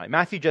account, right?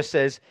 Matthew just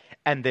says,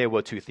 and there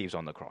were 2 thieves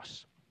on the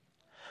cross.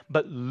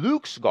 But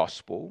Luke's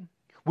gospel,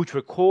 which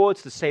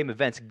records the same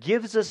events,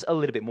 gives us a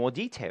little bit more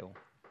detail.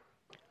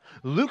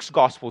 Luke's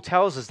gospel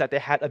tells us that they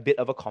had a bit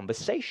of a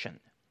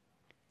conversation.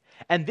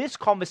 And this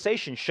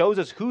conversation shows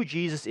us who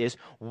Jesus is,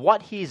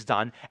 what he's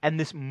done, and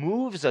this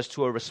moves us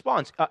to a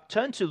response.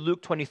 Turn to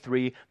Luke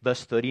 23,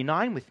 verse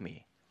 39 with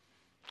me.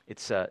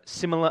 It's a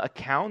similar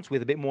account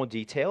with a bit more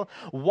detail.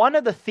 One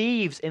of the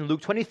thieves in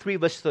Luke 23,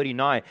 verse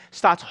 39,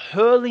 starts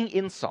hurling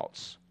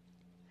insults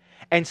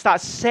and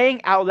starts saying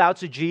out loud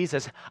to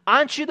Jesus,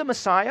 aren't you the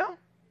Messiah?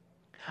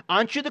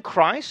 Aren't you the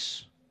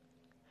Christ?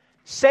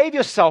 Save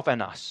yourself and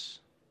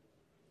us.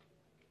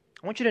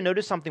 I want you to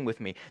notice something with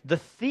me. The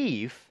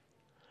thief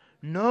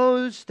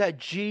knows that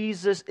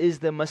Jesus is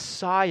the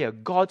Messiah,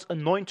 God's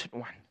anointed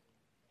one.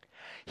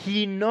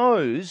 He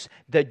knows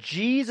that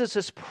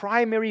Jesus'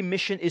 primary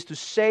mission is to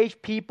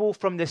save people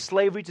from their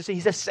slavery to sin.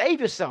 He says,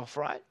 save yourself,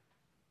 right?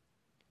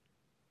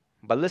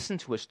 But listen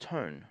to his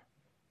tone.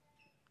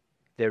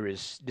 There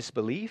is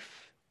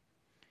disbelief,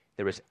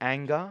 there is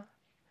anger,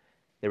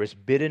 there is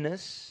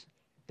bitterness,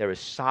 there is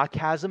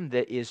sarcasm,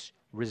 there is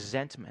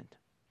resentment.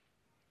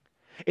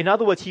 In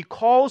other words, he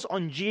calls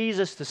on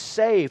Jesus to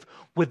save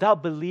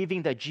without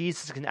believing that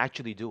Jesus can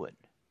actually do it.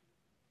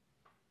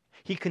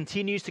 He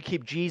continues to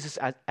keep Jesus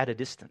at a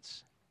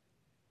distance.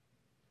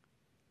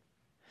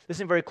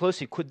 Listen very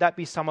closely. Could that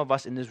be some of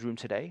us in this room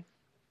today?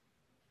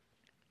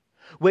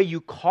 Where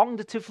you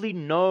cognitively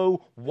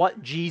know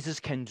what Jesus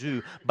can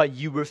do, but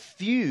you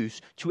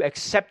refuse to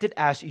accept it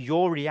as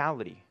your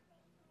reality.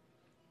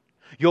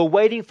 You're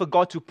waiting for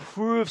God to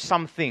prove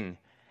something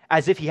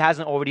as if He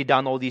hasn't already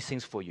done all these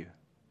things for you.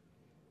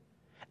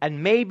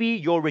 And maybe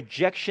your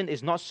rejection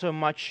is not so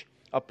much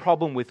a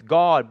problem with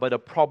God, but a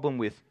problem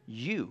with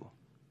you.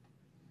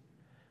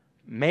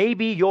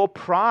 Maybe your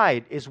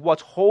pride is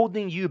what's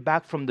holding you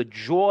back from the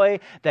joy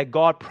that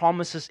God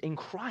promises in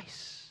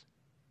Christ.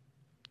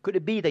 Could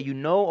it be that you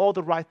know all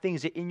the right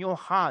things, that in your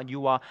heart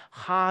you are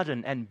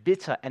hardened and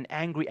bitter and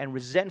angry and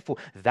resentful?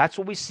 That's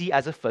what we see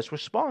as a first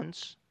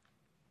response.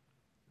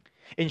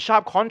 In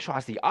sharp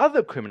contrast, the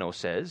other criminal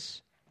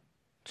says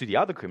to the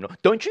other criminal,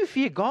 "Don't you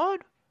fear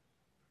God?"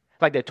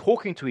 Like they're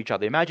talking to each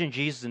other. Imagine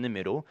Jesus in the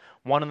middle,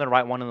 one on the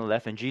right, one on the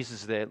left, and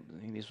Jesus is there.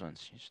 These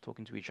ones, he's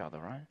talking to each other,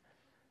 right?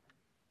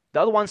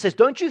 The other one says,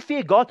 "Don't you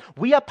fear God?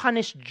 We are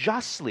punished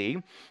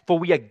justly, for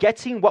we are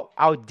getting what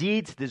our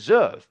deeds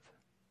deserve.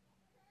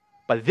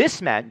 But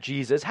this man,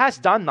 Jesus, has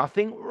done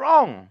nothing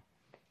wrong."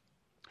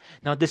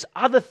 Now, this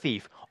other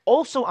thief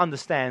also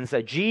understands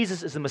that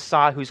Jesus is the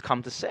Messiah who's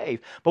come to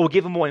save, but we'll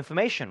give him more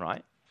information,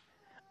 right?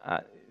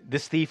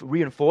 This thief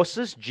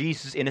reinforces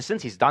Jesus'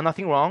 innocence. He's done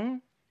nothing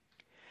wrong.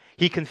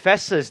 He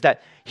confesses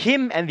that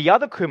him and the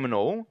other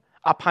criminal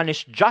are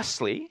punished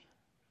justly.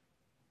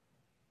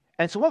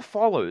 And so what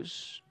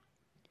follows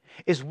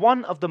is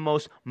one of the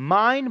most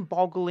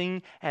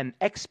mind-boggling and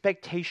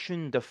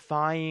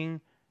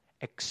expectation-defying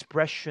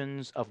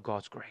expressions of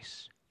God's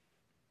grace.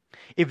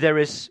 If there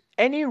is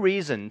any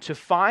reason to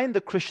find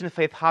the Christian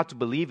faith hard to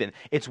believe in,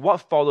 it's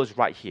what follows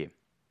right here.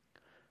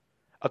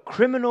 A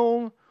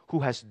criminal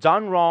who has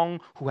done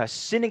wrong, who has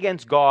sinned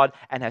against God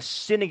and has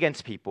sinned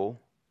against people.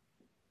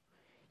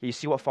 You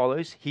see what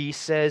follows? He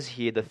says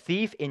here, the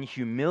thief in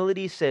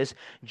humility says,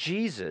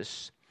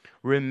 "Jesus,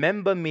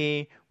 remember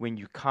me when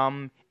you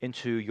come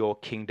into your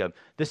kingdom."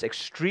 This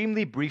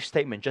extremely brief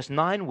statement, just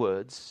 9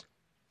 words,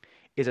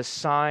 is a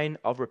sign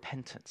of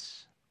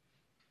repentance.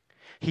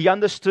 He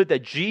understood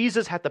that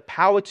Jesus had the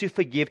power to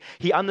forgive.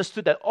 He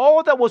understood that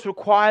all that was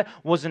required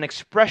was an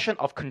expression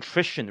of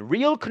contrition,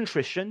 real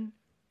contrition,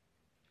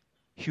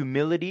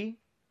 humility,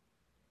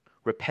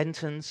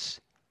 repentance,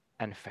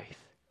 and faith.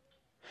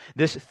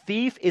 This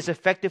thief is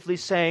effectively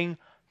saying,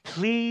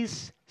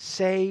 "Please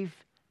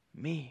save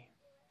me."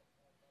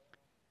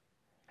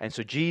 And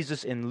so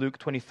Jesus in Luke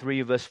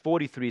 23 verse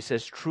 43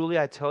 says, "Truly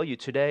I tell you,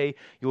 today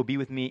you will be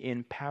with me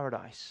in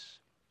paradise."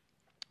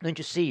 Don't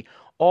you see?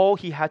 All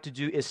he had to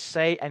do is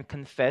say and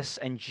confess,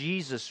 and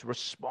Jesus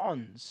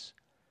responds.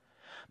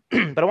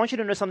 But I want you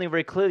to know something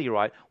very clearly,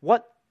 right?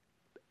 What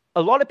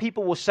a lot of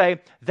people will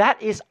say,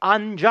 that is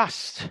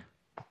unjust.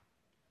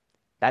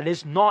 That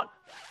is not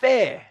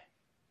fair.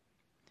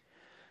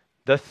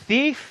 The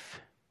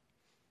thief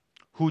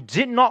who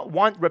did not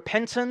want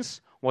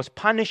repentance was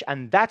punished,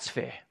 and that's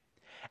fair.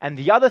 And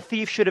the other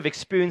thief should have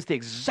experienced the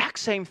exact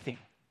same thing.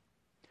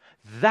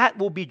 That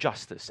will be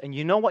justice. And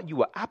you know what? You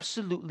were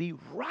absolutely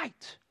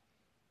right.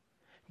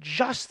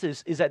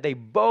 Justice is that they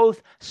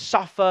both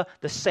suffer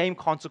the same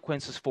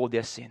consequences for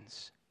their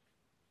sins.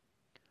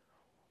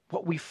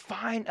 What we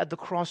find at the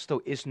cross,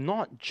 though, is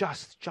not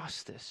just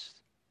justice.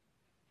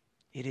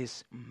 It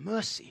is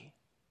mercy.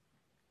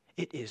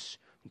 It is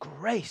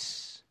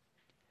grace.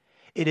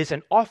 It is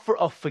an offer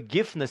of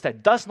forgiveness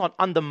that does not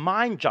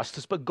undermine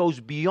justice, but goes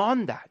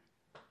beyond that.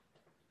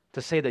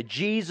 To say that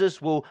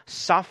Jesus will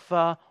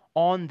suffer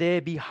on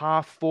their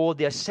behalf for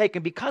their sake.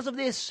 And because of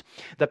this,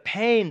 the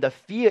pain, the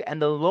fear, and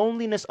the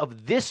loneliness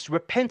of this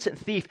repentant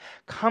thief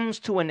comes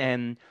to an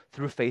end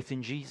through faith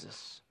in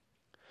Jesus.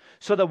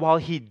 So that while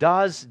he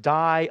does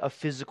die a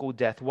physical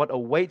death, what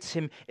awaits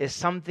him is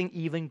something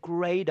even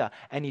greater,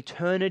 an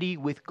eternity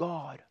with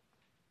God.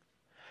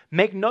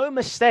 Make no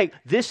mistake,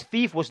 this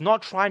thief was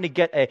not trying to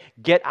get a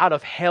get out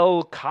of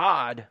hell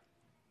card.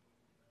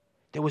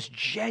 There was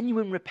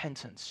genuine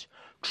repentance,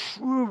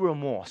 true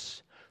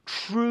remorse,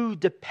 true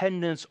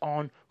dependence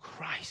on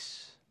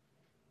Christ.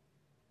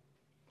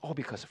 All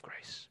because of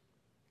grace.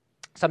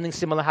 Something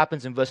similar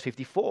happens in verse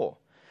 54.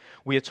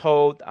 We are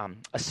told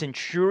a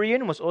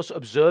centurion was also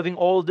observing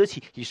all this.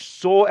 He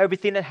saw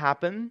everything that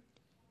happened.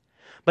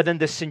 But then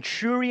the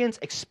centurion's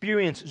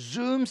experience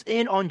zooms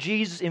in on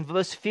Jesus in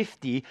verse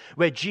 50,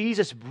 where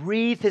Jesus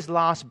breathed his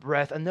last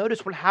breath. And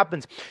notice what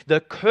happens.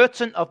 The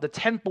curtain of the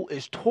temple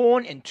is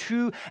torn in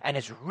two and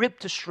is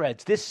ripped to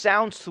shreds. This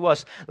sounds to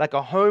us like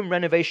a home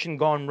renovation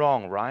gone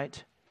wrong,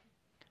 right?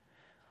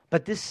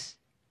 But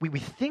we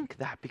think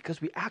that because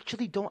we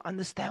actually don't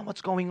understand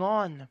what's going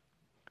on.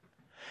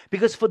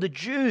 Because for the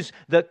Jews,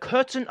 the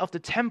curtain of the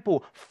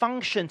temple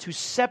functioned to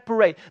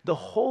separate the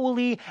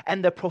holy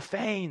and the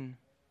profane.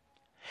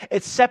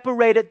 It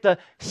separated the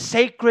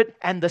sacred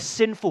and the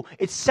sinful.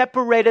 It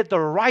separated the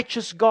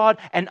righteous God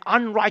and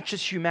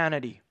unrighteous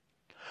humanity.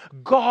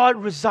 God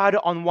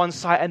resided on one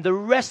side and the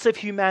rest of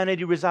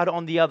humanity resided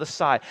on the other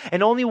side.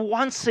 And only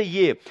once a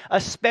year, a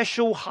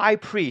special high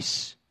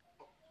priest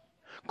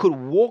could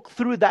walk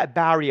through that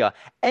barrier,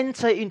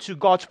 enter into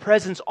God's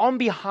presence on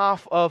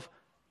behalf of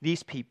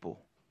these people.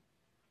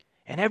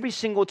 And every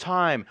single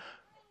time,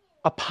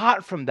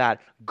 apart from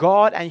that,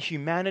 God and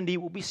humanity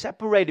will be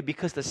separated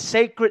because the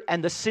sacred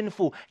and the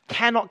sinful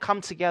cannot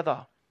come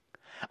together.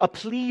 A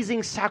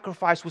pleasing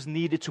sacrifice was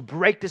needed to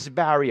break this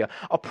barrier.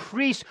 A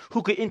priest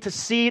who could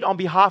intercede on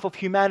behalf of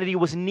humanity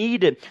was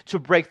needed to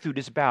break through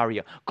this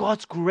barrier.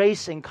 God's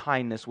grace and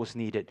kindness was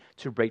needed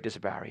to break this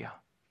barrier.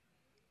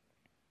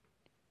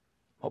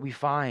 What we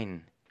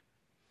find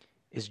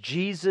is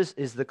Jesus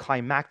is the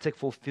climactic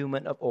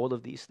fulfillment of all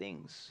of these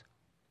things.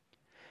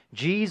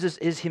 Jesus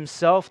is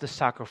himself the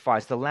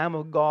sacrifice, the Lamb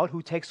of God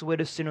who takes away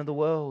the sin of the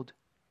world.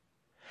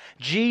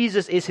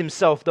 Jesus is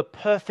himself the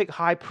perfect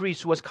high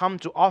priest who has come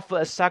to offer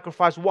a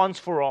sacrifice once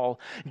for all.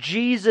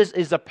 Jesus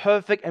is the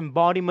perfect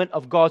embodiment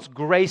of God's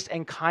grace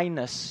and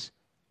kindness.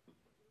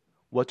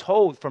 We're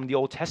told from the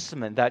Old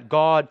Testament that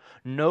God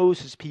knows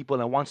his people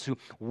and wants to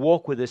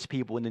walk with his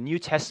people. In the New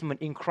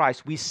Testament, in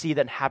Christ, we see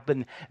that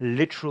happen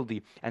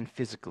literally and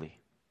physically.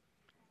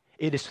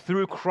 It is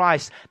through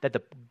Christ that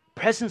the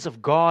presence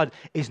of God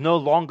is no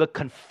longer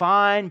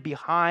confined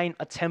behind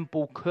a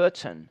temple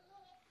curtain.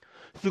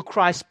 Through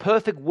Christ's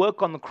perfect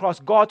work on the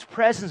cross, God's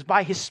presence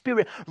by his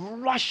Spirit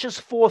rushes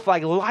forth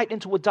like light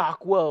into a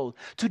dark world,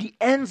 to the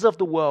ends of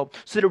the world,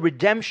 so that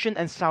redemption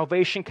and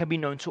salvation can be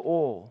known to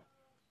all.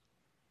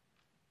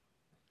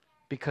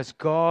 Because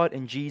God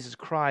in Jesus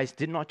Christ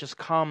did not just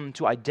come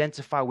to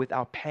identify with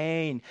our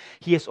pain,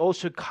 he has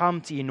also come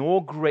to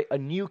inaugurate a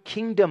new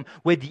kingdom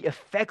where the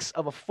effects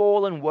of a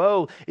fallen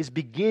world is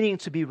beginning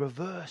to be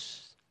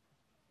reversed.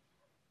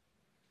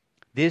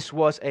 This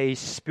was a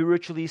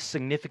spiritually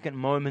significant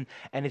moment,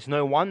 and it's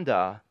no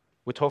wonder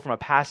we're told from a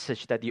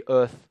passage that the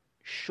earth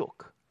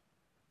shook.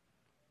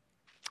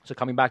 So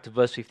coming back to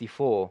verse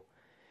 54,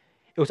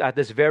 it was at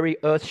this very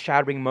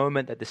earth-shattering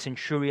moment that the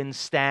centurion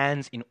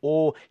stands in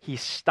awe.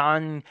 He's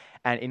stunned,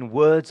 and in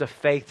words of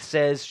faith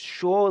says,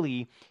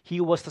 surely he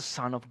was the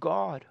Son of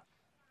God.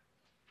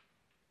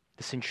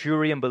 The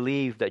centurion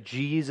believed that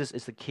Jesus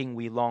is the king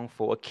we long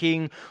for, a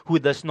king who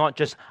does not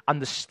just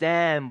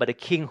understand, but a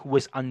king who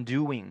is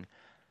undoing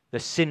the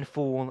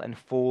sinful and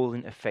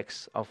fallen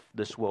effects of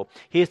this world.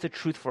 Here's the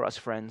truth for us,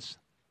 friends.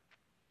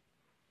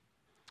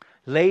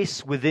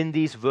 Laced within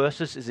these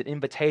verses is an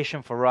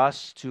invitation for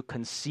us to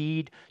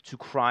concede to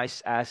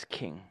Christ as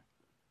King.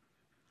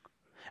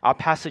 Our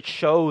passage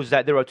shows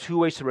that there are two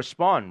ways to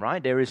respond,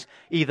 right? There is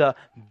either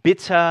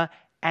bitter,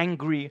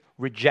 angry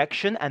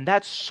rejection, and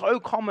that's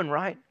so common,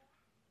 right?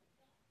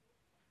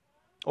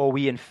 Or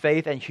we in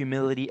faith and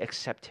humility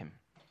accept him.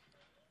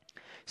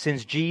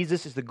 Since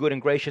Jesus is the good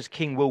and gracious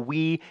King, will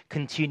we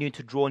continue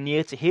to draw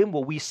near to him?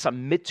 Will we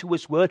submit to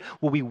his word?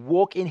 Will we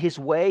walk in his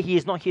way? He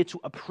is not here to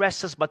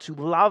oppress us, but to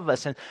love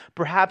us. And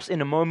perhaps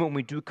in a moment when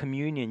we do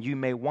communion, you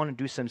may want to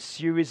do some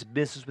serious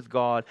business with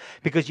God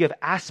because you have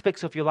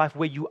aspects of your life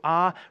where you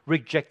are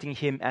rejecting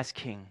him as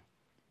King.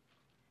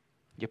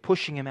 You're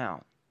pushing him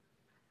out.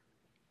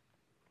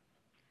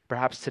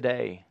 Perhaps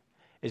today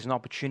is an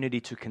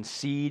opportunity to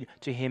concede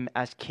to him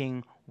as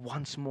King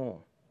once more.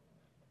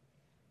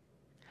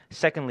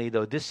 Secondly,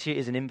 though, this year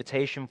is an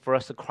invitation for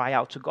us to cry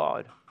out to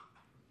God,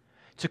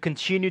 to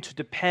continue to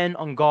depend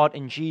on God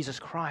in Jesus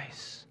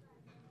Christ.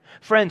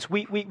 Friends,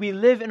 we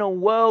live in a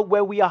world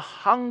where we are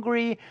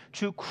hungry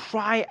to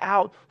cry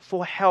out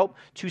for help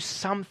to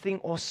something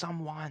or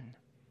someone.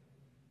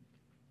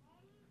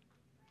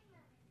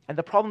 And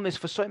the problem is,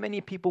 for so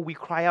many people we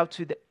cry out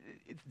to,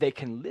 they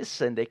can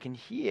listen, they can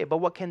hear, but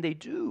what can they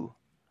do?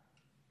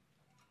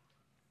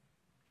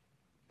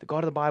 The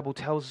God of the Bible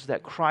tells us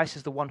that Christ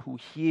is the one who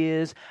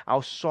hears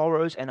our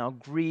sorrows and our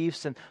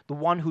griefs, and the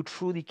one who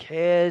truly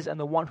cares, and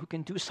the one who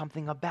can do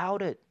something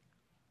about it.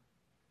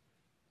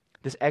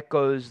 This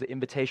echoes the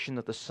invitation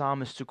of the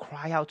psalmist to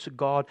cry out to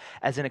God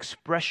as an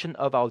expression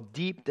of our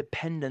deep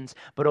dependence,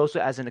 but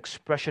also as an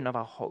expression of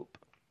our hope.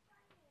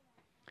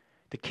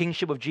 The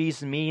kingship of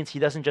Jesus means he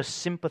doesn't just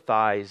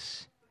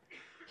sympathize,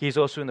 he is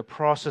also in the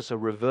process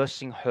of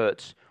reversing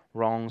hurts,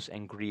 wrongs,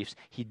 and griefs.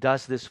 He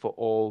does this for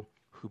all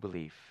who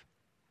believe.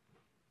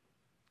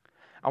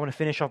 I want to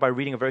finish off by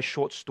reading a very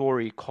short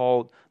story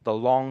called The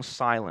Long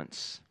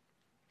Silence.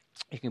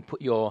 You can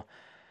put your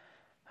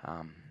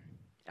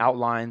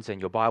outlines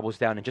and your Bibles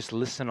down and just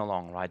listen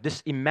along, right?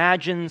 This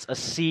imagines a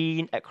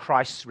scene at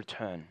Christ's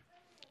return.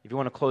 If you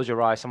want to close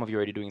your eyes, some of you are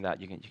already doing that.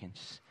 You can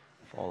just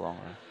follow along,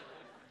 right?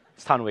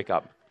 It's time to wake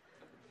up.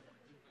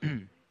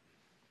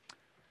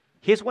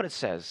 Here's what it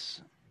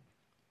says.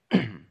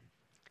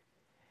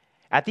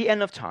 At the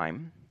end of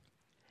time,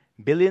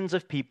 billions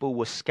of people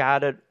were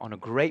scattered on a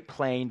great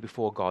plain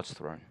before God's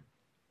throne.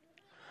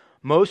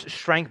 Most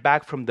shrank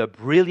back from the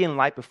brilliant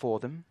light before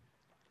them,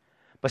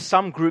 but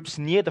some groups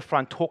near the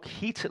front talked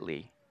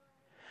heatedly.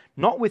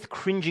 not with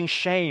cringing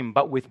shame,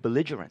 but with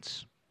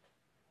belligerence.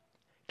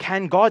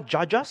 Can God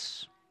judge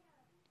us?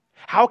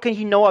 How can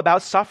he know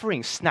about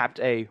suffering? Snapped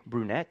a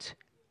brunette.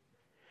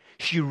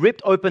 She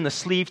ripped open the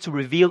sleeve to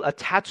reveal a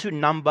tattooed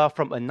number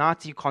from a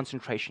Nazi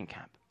concentration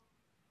camp.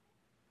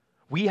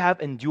 We have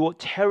endured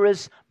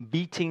terrors,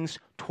 beatings,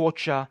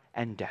 torture,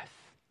 and death.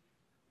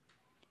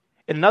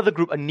 In another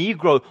group, a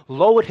Negro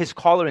lowered his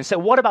collar and said,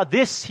 "What about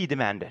this?" he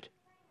demanded,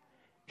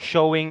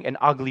 showing an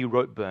ugly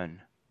rope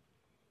burn.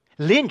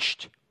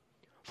 Lynched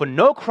for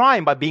no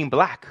crime but being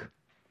black.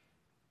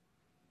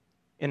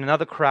 In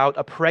another crowd,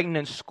 a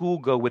pregnant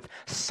schoolgirl with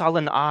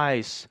sullen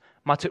eyes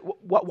muttered,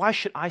 "Why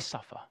should I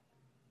suffer?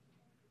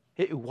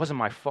 It wasn't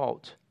my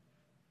fault."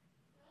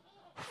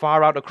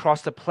 Far out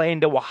across the plain,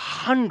 there were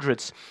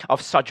hundreds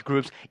of such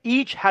groups.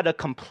 Each had a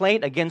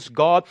complaint against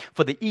God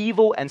for the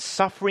evil and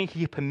suffering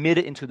he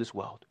permitted into this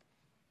world.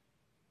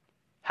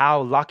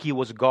 How lucky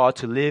was God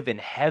to live in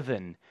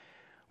heaven,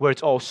 where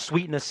it's all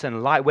sweetness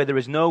and light, where there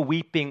is no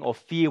weeping or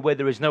fear, where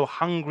there is no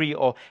hungry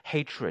or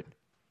hatred.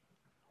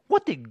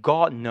 What did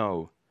God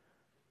know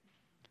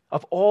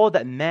of all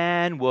that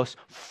man was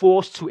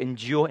forced to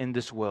endure in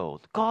this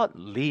world? God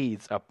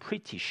leads a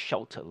pretty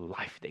sheltered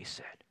life, they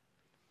said.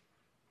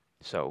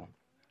 So,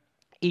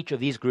 each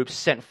of these groups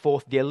sent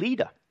forth their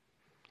leader,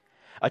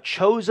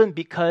 chosen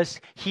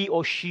because he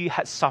or she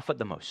had suffered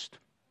the most.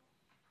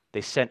 They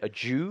sent a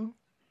Jew,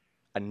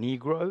 a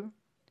Negro,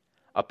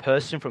 a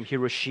person from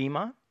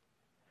Hiroshima,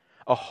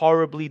 a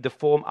horribly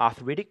deformed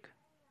arthritic,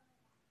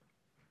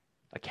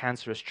 a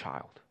cancerous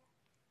child.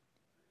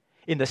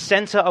 In the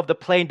center of the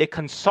plain, they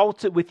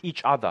consulted with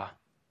each other.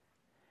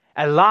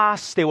 At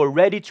last, they were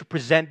ready to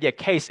present their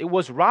case. It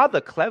was rather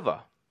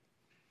clever.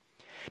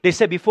 They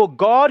said before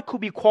God could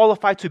be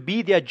qualified to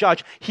be their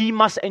judge, he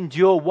must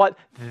endure what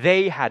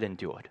they had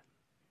endured.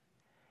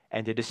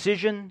 And the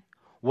decision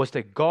was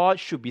that God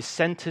should be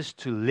sentenced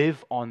to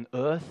live on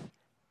earth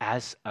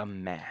as a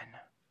man.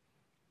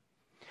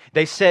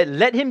 They said,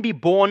 let him be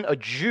born a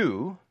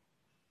Jew,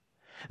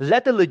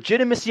 let the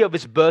legitimacy of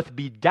his birth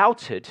be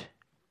doubted,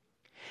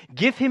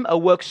 give him a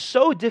work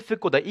so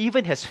difficult that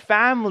even his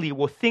family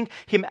will think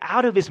him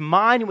out of his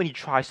mind when he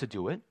tries to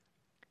do it.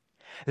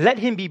 Let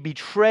him be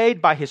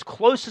betrayed by his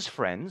closest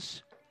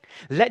friends.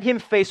 Let him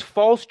face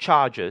false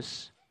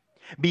charges,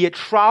 be it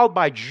tried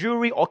by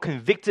jury or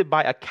convicted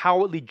by a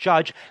cowardly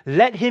judge.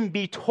 Let him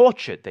be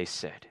tortured, they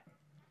said.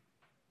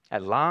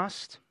 At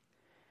last,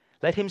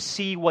 let him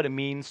see what it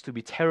means to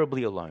be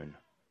terribly alone.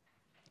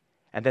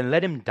 And then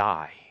let him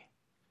die.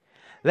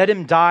 Let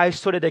him die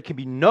so that there can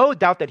be no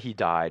doubt that he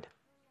died.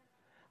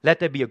 Let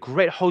there be a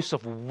great host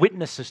of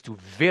witnesses to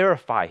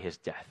verify his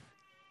death.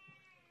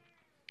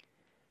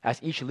 As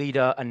each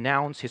leader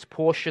announced his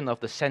portion of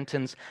the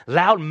sentence,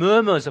 loud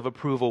murmurs of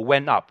approval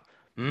went up.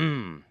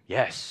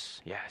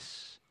 Yes,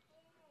 yes.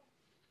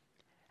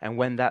 And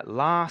when that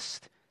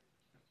last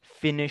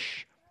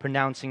finish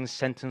pronouncing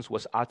sentence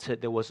was uttered,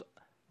 there was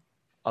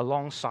a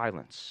long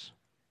silence.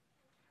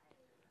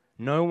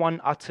 No one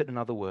uttered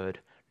another word.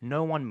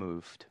 No one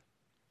moved.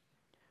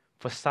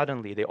 For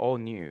suddenly they all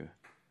knew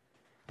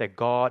that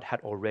God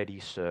had already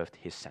served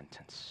his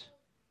sentence.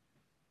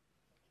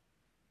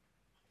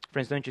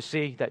 Friends, don't you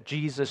see that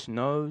Jesus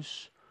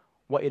knows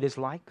what it is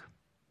like?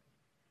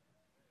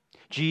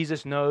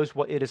 Jesus knows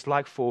what it is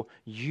like for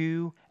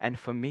you and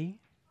for me.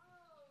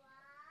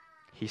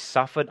 He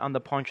suffered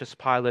under Pontius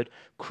Pilate,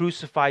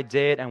 crucified,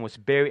 dead, and was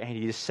buried, and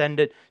he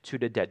descended to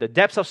the dead. The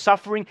depths of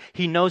suffering,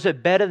 he knows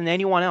it better than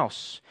anyone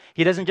else.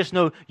 He doesn't just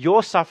know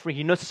your suffering,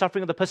 he knows the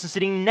suffering of the person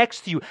sitting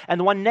next to you, and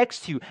the one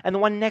next to you, and the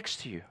one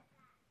next to you.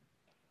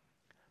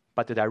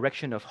 But the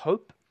direction of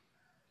hope,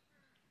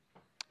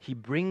 he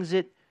brings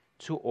it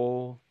to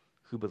all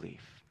who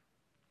believe.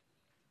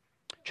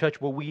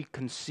 Church, will we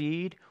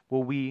concede?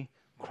 Will we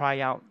cry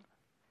out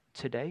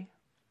today?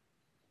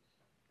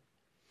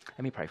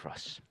 Let me pray for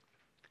us.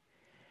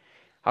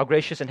 Our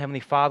gracious and heavenly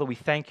Father, we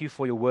thank you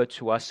for your word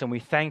to us, and we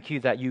thank you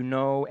that you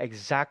know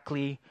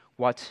exactly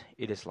what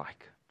it is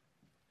like.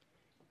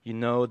 You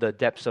know the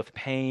depths of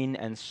pain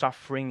and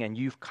suffering, and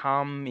you've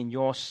come in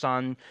your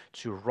Son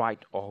to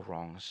right all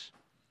wrongs.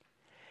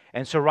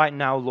 And so right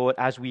now, Lord,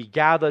 as we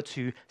gather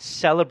to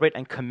celebrate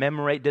and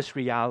commemorate this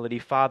reality,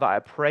 Father, I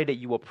pray that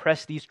you will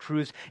press these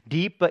truths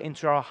deeper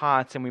into our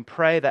hearts. And we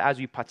pray that as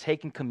we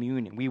partake in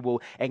communion, we will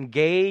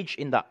engage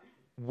in the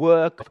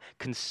work of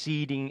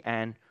conceding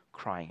and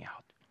crying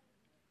out.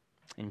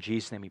 In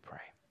Jesus' name we pray.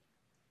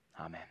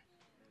 Amen.